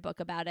will write a book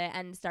about it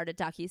and start a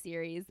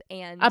docuseries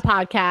and a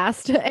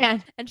podcast.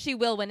 And she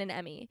will win an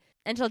Emmy.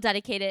 And she'll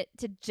dedicate it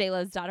to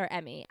J-Lo's daughter,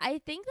 Emmy. I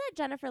think that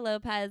Jennifer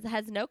Lopez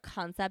has no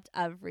concept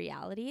of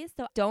reality,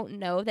 so I don't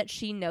know that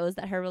she knows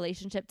that her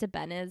relationship to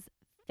Ben is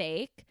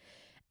fake.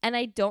 And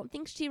I don't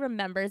think she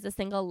remembers a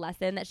single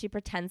lesson that she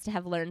pretends to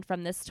have learned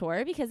from this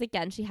tour because,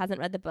 again, she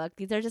hasn't read the book.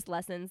 These are just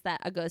lessons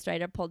that a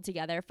ghostwriter pulled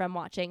together from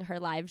watching her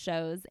live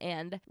shows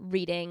and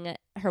reading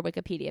her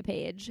Wikipedia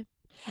page.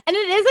 And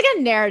it is like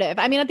a narrative.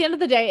 I mean, at the end of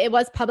the day, it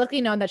was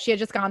publicly known that she had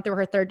just gone through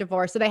her third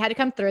divorce. So they had to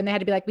come through and they had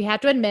to be like, we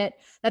have to admit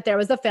that there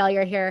was a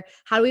failure here.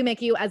 How do we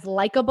make you as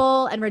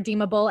likable and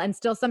redeemable and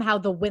still somehow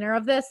the winner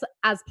of this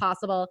as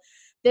possible?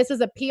 This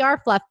was a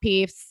PR fluff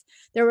piece.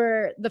 There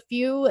were the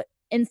few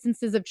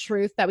instances of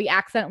truth that we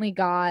accidentally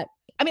got.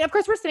 I mean, of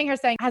course, we're sitting here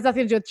saying it has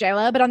nothing to do with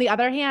J-Lo, but on the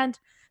other hand,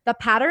 the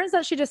patterns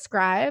that she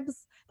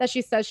describes that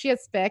she says she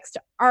has fixed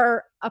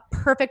are a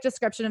perfect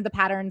description of the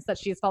patterns that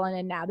she's fallen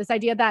in now. This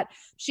idea that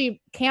she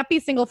can't be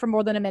single for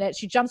more than a minute.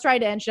 She jumps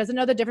right in. She doesn't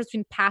know the difference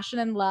between passion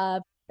and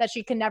love, that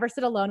she can never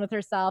sit alone with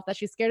herself, that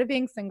she's scared of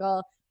being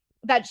single,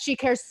 that she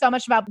cares so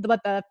much about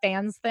what the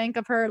fans think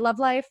of her love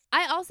life.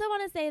 I also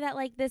want to say that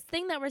like this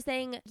thing that we're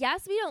saying,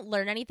 yes, we don't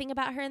learn anything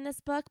about her in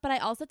this book, but I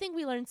also think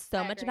we learned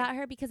so much about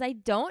her because I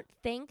don't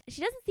think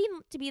she doesn't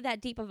seem to be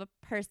that deep of a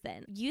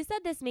person. You said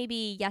this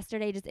maybe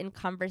yesterday just in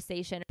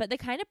conversation, but the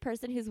kind of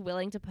person who's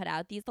willing to put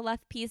out these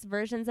left piece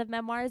versions of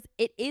memoirs,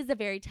 it is a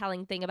very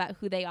telling thing about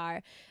who they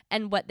are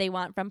and what they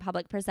want from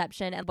public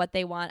perception and what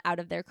they want out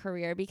of their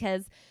career,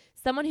 because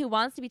someone who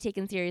wants to be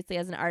taken seriously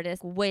as an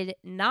artist would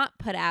not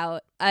put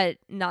out a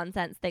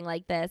nonsense thing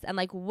like this and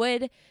like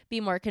would be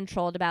more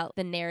controlled about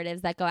the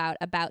narratives that go out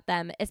about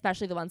them,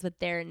 especially the ones with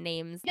their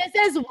names. This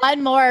is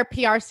one more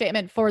PR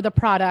statement for the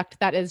product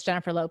that is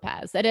Jennifer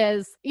Lopez. It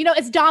is, you know,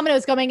 it's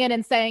Domino's going in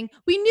and saying,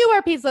 we knew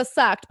our pizza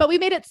sucked, but we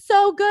made it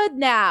so good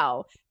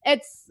now.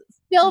 It's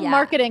still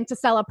marketing to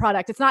sell a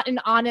product. It's not an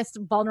honest,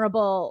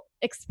 vulnerable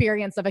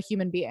experience of a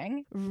human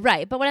being.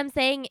 Right. But what I'm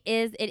saying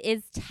is it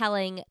is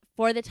telling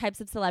for the types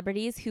of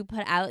celebrities who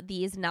put out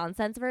these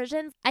nonsense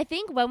versions. I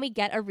think when we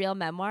get a real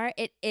memoir,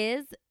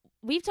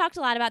 we've talked a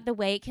lot about the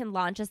way it can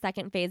launch a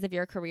second phase of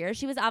your career.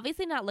 She was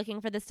obviously not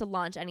looking for this to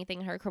launch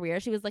anything in her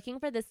career. She was looking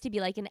for this to be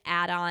like an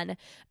add-on,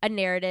 a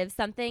narrative,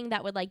 something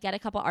that would like get a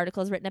couple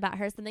articles written about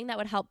her, something that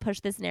would help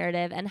push this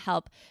narrative and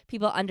help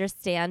people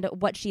understand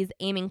what she's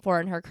aiming for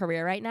in her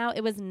career right now.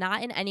 It was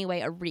not in any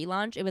way a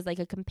relaunch. It was like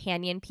a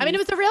companion piece. I mean, it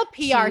was a real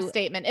PR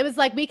statement. It was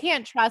like, we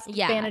can't trust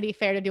Vanity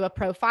Fair to do a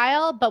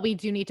profile, but we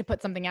do need to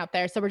put something out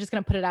there. So we're just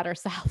going to put it out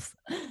ourselves.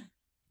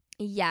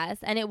 Yes,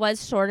 and it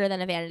was shorter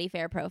than a Vanity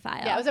Fair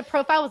profile. Yeah, it was a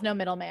profile with no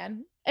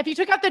middleman. If you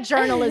took out the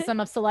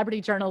journalism of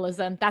celebrity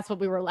journalism, that's what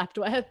we were left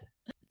with.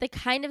 The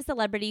kind of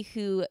celebrity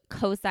who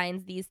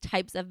co-signs these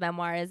types of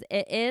memoirs,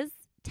 it is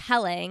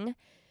telling,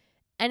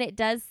 and it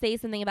does say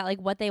something about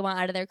like what they want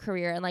out of their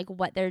career and like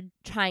what they're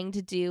trying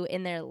to do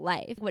in their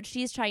life. What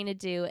she's trying to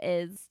do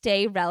is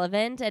stay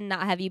relevant and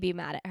not have you be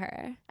mad at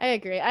her. I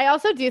agree. I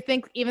also do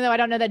think, even though I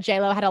don't know that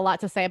J-Lo had a lot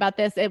to say about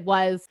this, it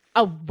was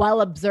a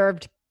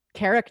well-observed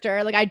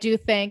character. Like, I do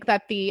think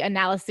that the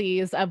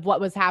analyses of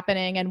what was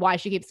happening and why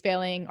she keeps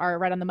failing are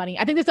right on the money.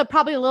 I think there's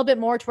probably a little bit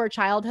more to her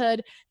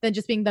childhood than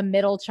just being the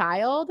middle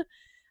child.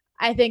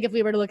 I think if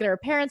we were to look at her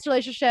parents'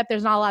 relationship,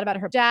 there's not a lot about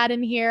her dad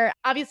in here.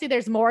 Obviously,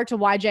 there's more to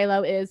why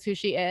J-Lo is who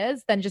she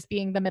is than just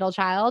being the middle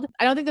child.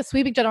 I don't think the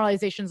sweeping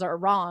generalizations are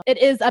wrong. It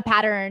is a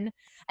pattern,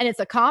 and it's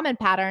a common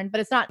pattern,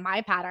 but it's not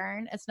my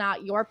pattern. It's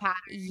not your pattern.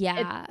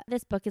 Yeah.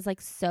 This book is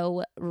like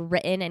so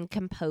written and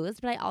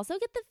composed, but I also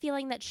get the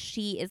feeling that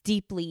she is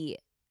deeply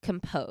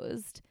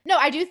composed. No,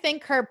 I do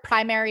think her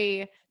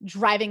primary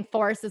driving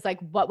force is like,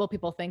 what will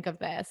people think of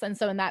this? And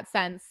so in that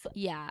sense,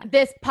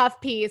 this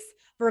puff piece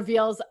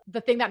reveals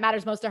the thing that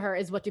matters most to her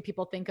is, what do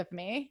people think of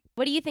me?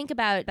 What do you think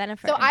about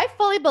Bennifer? So I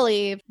fully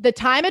believe the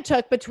time it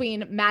took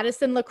between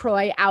Madison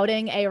LaCroix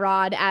outing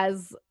A-Rod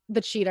as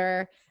the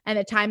cheater and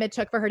the time it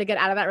took for her to get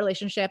out of that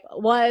relationship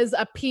was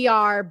a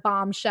PR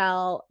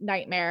bombshell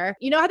nightmare.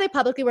 You know how they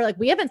publicly were like,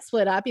 we haven't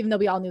split up, even though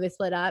we all knew they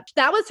split up?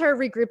 That was her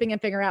regrouping and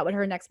figuring out what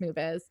her next move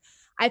is.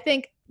 I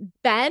think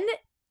Ben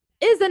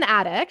is an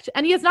addict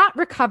and he has not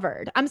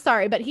recovered. I'm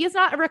sorry, but he is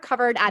not a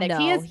recovered addict.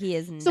 No, he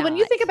is not. So when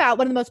you think about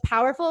one of the most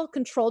powerful,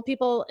 controlled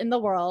people in the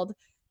world,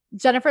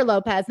 Jennifer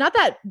Lopez, not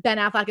that Ben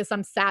Affleck is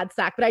some sad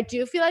sack, but I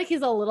do feel like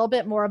he's a little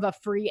bit more of a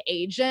free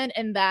agent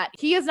in that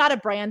he is not a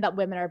brand that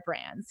women are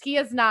brands. He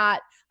is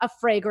not a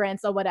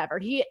fragrance or whatever.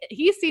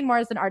 He's seen more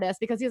as an artist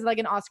because he's like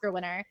an Oscar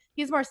winner.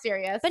 He's more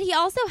serious. But he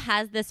also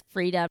has this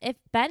freedom. If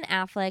Ben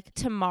Affleck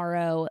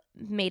tomorrow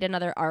made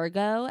another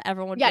Argo,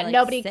 everyone would be like,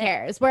 nobody sick.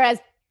 cares. Whereas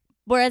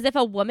Whereas if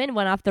a woman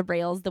went off the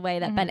rails the way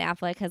that Ben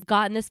Affleck has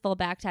gotten this full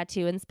back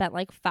tattoo and spent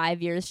like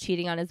 5 years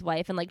cheating on his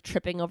wife and like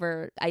tripping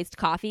over iced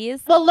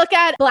coffees. Well, look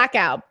at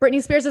Blackout.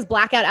 Britney Spears'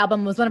 Blackout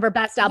album was one of her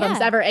best albums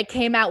ever. It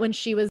came out when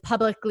she was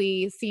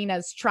publicly seen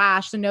as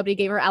trash, so nobody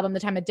gave her album the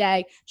time of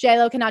day.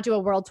 J-Lo cannot do a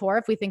world tour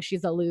if we think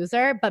she's a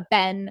loser, but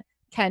Ben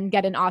can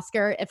get an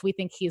Oscar if we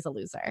think he's a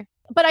loser.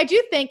 But I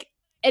do think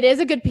it is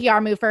a good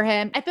PR move for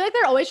him. I feel like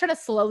they're always trying to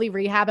slowly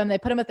rehab him. They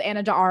put him with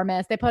Anna de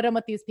Armas. They put him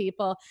with these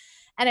people.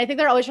 And I think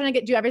they're always trying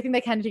to do everything they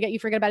can to get you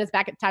to forget about his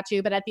back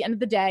tattoo. But at the end of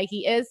the day,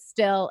 he is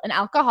still an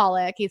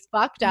alcoholic. He's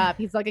fucked up.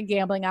 He's like a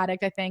gambling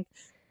addict, I think.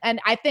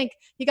 And I think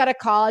he got a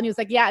call and he was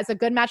like, yeah, it's a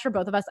good match for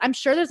both of us. I'm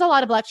sure there's a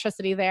lot of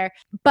electricity there,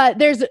 but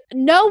there's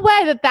no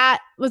way that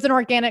was an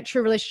organic,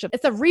 true relationship.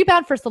 It's a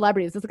rebound for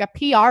celebrities. It's like a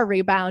PR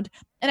rebound.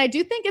 And I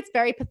do think it's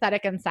very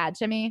pathetic and sad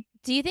to me.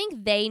 Do you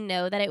think they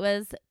know that it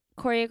was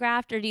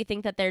choreographed, or do you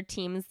think that their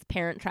team's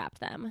parent trapped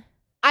them?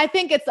 I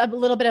think it's a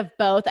little bit of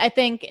both. I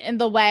think in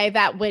the way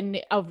that when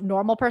a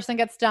normal person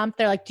gets dumped,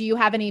 they're like, do you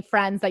have any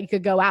friends that you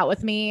could go out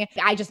with me?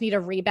 I just need a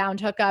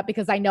rebound hookup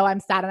because I know I'm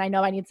sad and I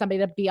know I need somebody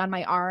to be on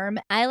my arm.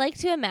 I like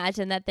to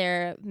imagine that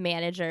their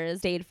managers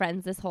stayed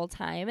friends this whole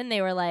time and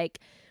they were like,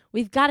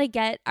 we've got to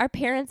get our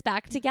parents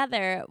back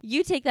together.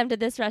 You take them to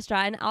this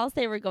restaurant and I'll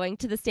say we're going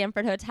to the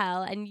Stanford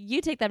Hotel, and you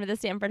take them to the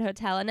Stanford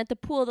Hotel, and at the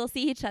pool they'll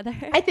see each other.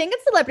 I think in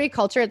celebrity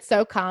culture, it's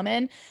so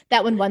common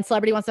that when one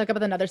celebrity wants to hook up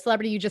with another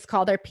celebrity, you just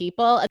call their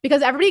people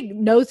because everybody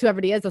knows who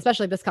everybody is,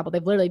 especially this couple.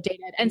 They've literally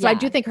dated. And so I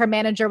do think her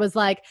manager was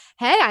like,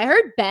 hey, I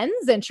heard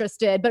Ben's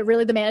interested. But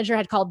really the manager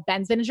had called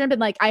Ben's manager and been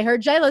like, I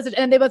heard J-Lo's.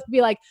 And they both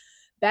be like,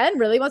 Ben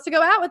really wants to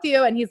go out with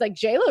you. And he's like,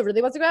 J-Lo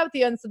really wants to go out with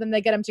you. And so then they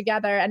get them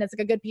together and it's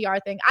like a good PR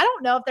thing. I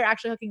don't know if they're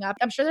actually hooking up.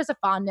 I'm sure there's a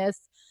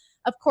fondness.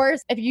 Of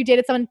course, if you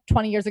dated someone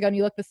 20 years ago and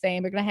you look the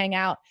same, you're going to hang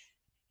out.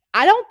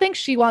 I don't think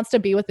she wants to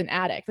be with an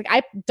addict. Like,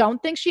 I don't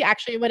think she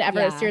actually would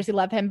ever seriously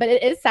love him. But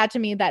it is sad to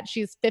me that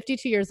she's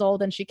 52 years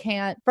old and she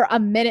can't for a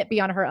minute be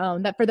on her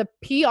own. That for the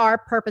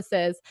PR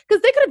purposes,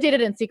 because they could have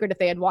dated in secret if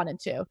they had wanted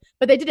to,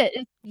 but they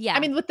didn't. Yeah. I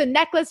mean, with the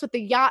necklace, with the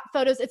yacht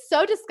photos, it's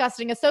so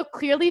disgusting. It's so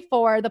clearly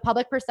for the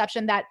public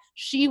perception that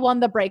she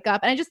won the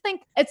breakup. And I just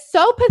think it's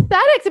so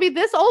pathetic to be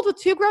this old with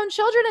 2 grown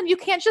children and you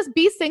can't just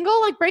be single.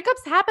 Like,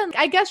 breakups happen.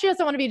 I guess she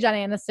doesn't want to be Jenny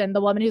Aniston, the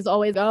woman who's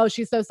always, oh,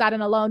 she's so sad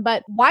and alone.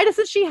 But why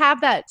doesn't she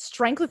have that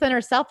strength within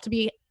herself to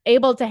be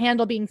able to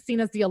handle being seen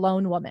as the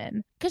alone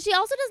woman? Because she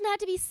also doesn't have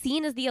to be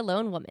seen as the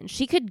alone woman.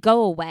 She could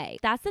go away.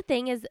 That's the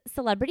thing, is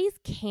celebrities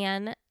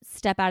can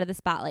step out of the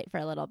spotlight for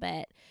a little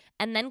bit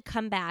and then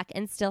come back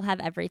and still have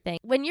everything.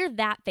 When you're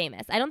that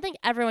famous, I don't think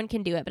everyone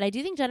can do it, but I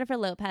do think Jennifer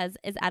Lopez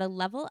is at a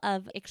level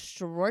of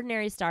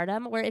extraordinary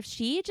stardom where if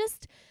she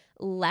just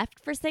left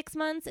for 6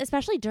 months,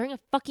 especially during a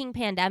fucking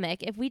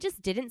pandemic, if we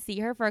just didn't see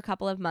her for a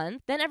couple of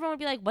months, then everyone would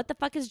be like, what the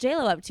fuck is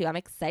J-Lo up to? I'm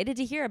excited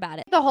to hear about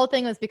it. The whole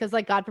thing was because,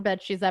 like, God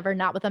forbid she's ever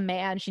not with a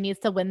man. She needs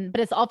to win,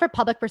 but it's all for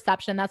public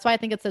perception. That's why I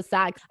think it's so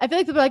sad. I feel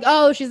like people are like,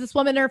 oh, she's this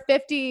woman in her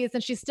 50s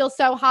and she's still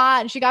so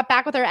hot and she got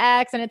back with her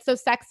ex and it's so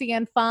sexy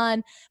and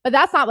fun. But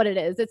that's not what it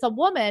is. It's a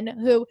woman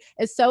who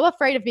is so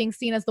afraid of being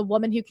seen as the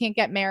woman who can't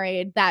get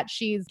married that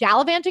she's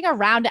gallivanting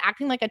around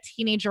acting like a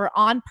teenager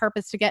on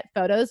purpose to get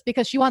photos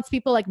because she wants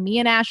people like me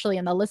and Ashley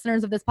and the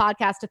listeners of this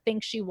podcast to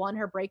think she won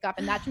her breakup.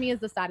 And that to me is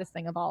the saddest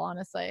thing of all,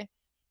 honestly.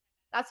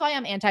 That's why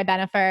I'm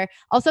anti-Bennifer.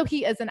 Also,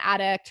 he is an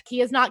addict.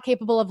 He is not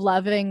capable of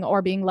loving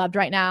or being loved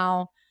right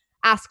now.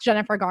 Ask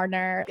Jennifer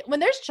Garner.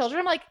 When there's children,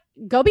 I'm like,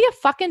 go be a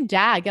fucking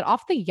dad. Get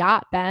off the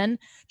yacht, Ben.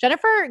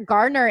 Jennifer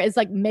Garner is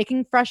like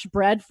making fresh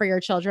bread for your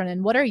children.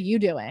 And what are you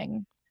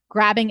doing?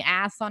 Grabbing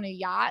ass on a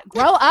yacht?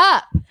 Grow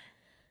up.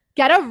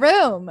 Get a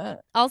room.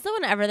 Also,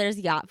 whenever there's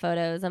yacht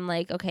photos, I'm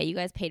like, okay, you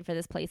guys paid for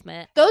this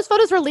placement. Those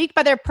photos were leaked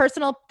by their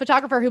personal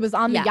photographer who was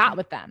on the yacht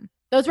with them.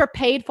 Those were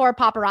paid for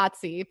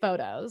paparazzi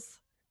photos.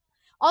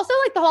 Also,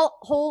 like the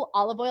whole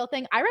olive oil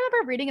thing. I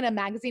remember reading in a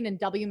magazine, in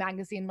W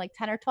Magazine, like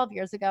 10 or 12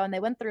 years ago, and they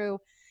went through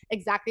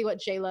exactly what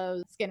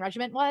J-Lo's skin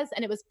regimen was,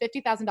 and it was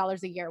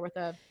 $50,000 a year worth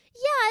of.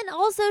 Yeah, and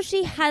also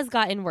she has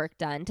gotten work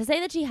done. To say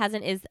that she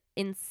hasn't is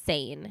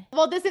insane.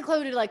 Well, this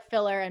included like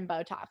filler and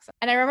Botox.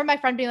 And I remember my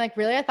friend being like,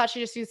 really? I thought she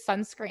just used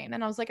sunscreen.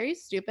 And I was like, are you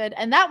stupid?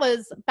 And that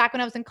was back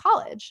when I was in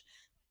college.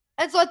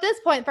 And so at this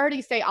point, for her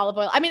to say olive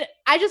oil, I mean,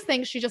 I just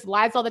think she just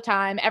lies all the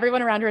time.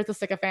 Everyone around her is a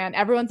sycophant.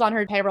 Everyone's on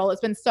her payroll.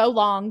 It's been so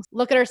long.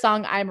 Look at her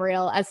song, I'm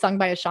Real, as sung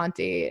by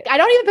Ashanti. I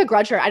don't even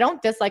begrudge her. I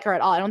don't dislike her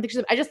at all.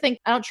 I just think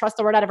I don't trust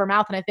the word out of her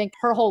mouth. And I think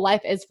her whole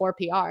life is for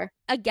PR.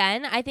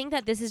 Again, I think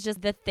that this is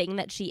just the thing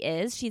that she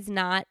is. She's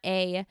not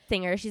a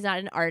singer. She's not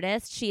an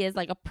artist. She is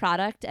like a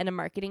product and a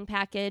marketing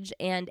package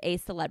and a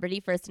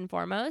celebrity first and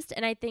foremost.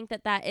 And I think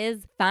that that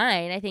is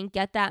fine. I think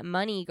get that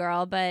money,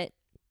 girl. But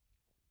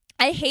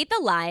I hate the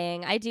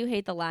lying. I do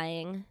hate the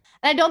lying.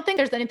 And I don't think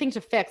there's anything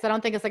to fix. I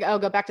don't think it's like, oh,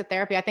 go back to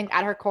therapy. I think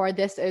at her core,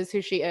 this is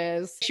who she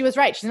is. She was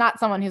right. She's not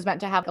someone who's meant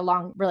to have a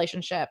long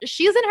relationship.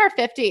 She's in her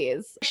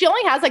 50s. She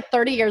only has like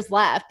 30 years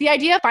left. The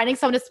idea of finding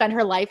someone to spend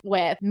her life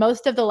with,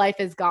 most of the life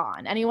is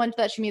gone. Anyone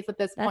that she meets at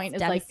this point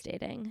is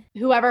devastating.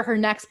 Like, whoever her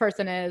next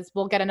person is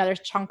will get another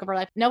chunk of her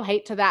life. No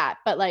hate to that,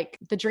 but like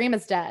the dream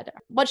is dead.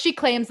 What she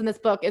claims in this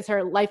book is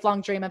her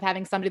lifelong dream of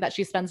having somebody that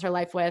she spends her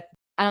life with.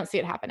 I don't see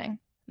it happening.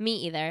 Me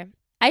either.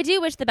 I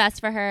do wish the best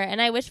for her,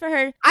 and I wish for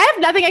her. I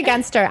have nothing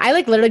against her. I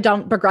like literally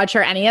don't begrudge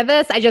her any of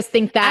this. I just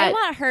think that I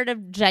want her to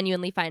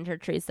genuinely find her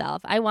true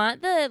self. I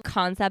want the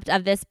concept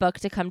of this book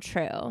to come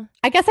true.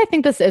 I guess I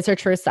think this is her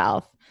true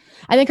self.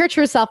 I think her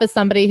true self is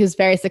somebody who's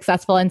very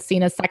successful and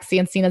seen as sexy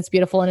and seen as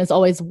beautiful and is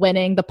always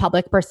winning the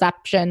public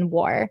perception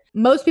war.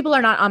 Most people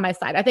are not on my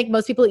side. I think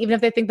most people, even if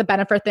they think the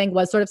Bennifer thing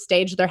was sort of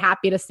staged, they're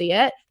happy to see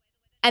it.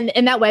 And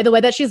in that way, the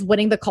way that she's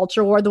winning the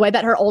culture war, the way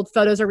that her old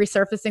photos are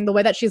resurfacing, the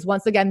way that she's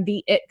once again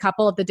the it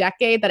couple of the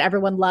decade that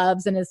everyone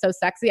loves and is so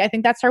sexy, I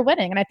think that's her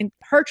winning. And I think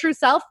her true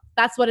self,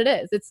 that's what it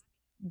is.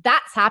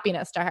 That's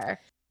happiness to her.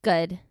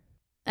 Good.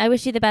 I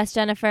wish you the best,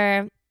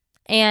 Jennifer.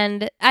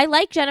 And I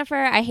like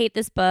Jennifer. I hate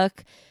this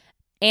book.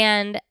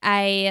 And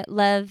I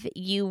love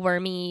you,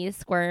 wormy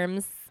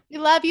squirms. We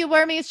love you,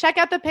 wormies. Check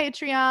out the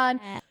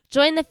Patreon.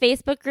 Join the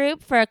Facebook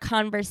group for a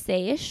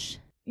conversation.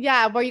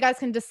 Yeah, where you guys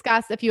can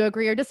discuss if you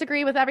agree or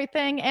disagree with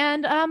everything.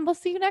 And we'll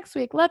see you next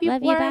week. Love you,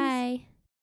 Love you, bye.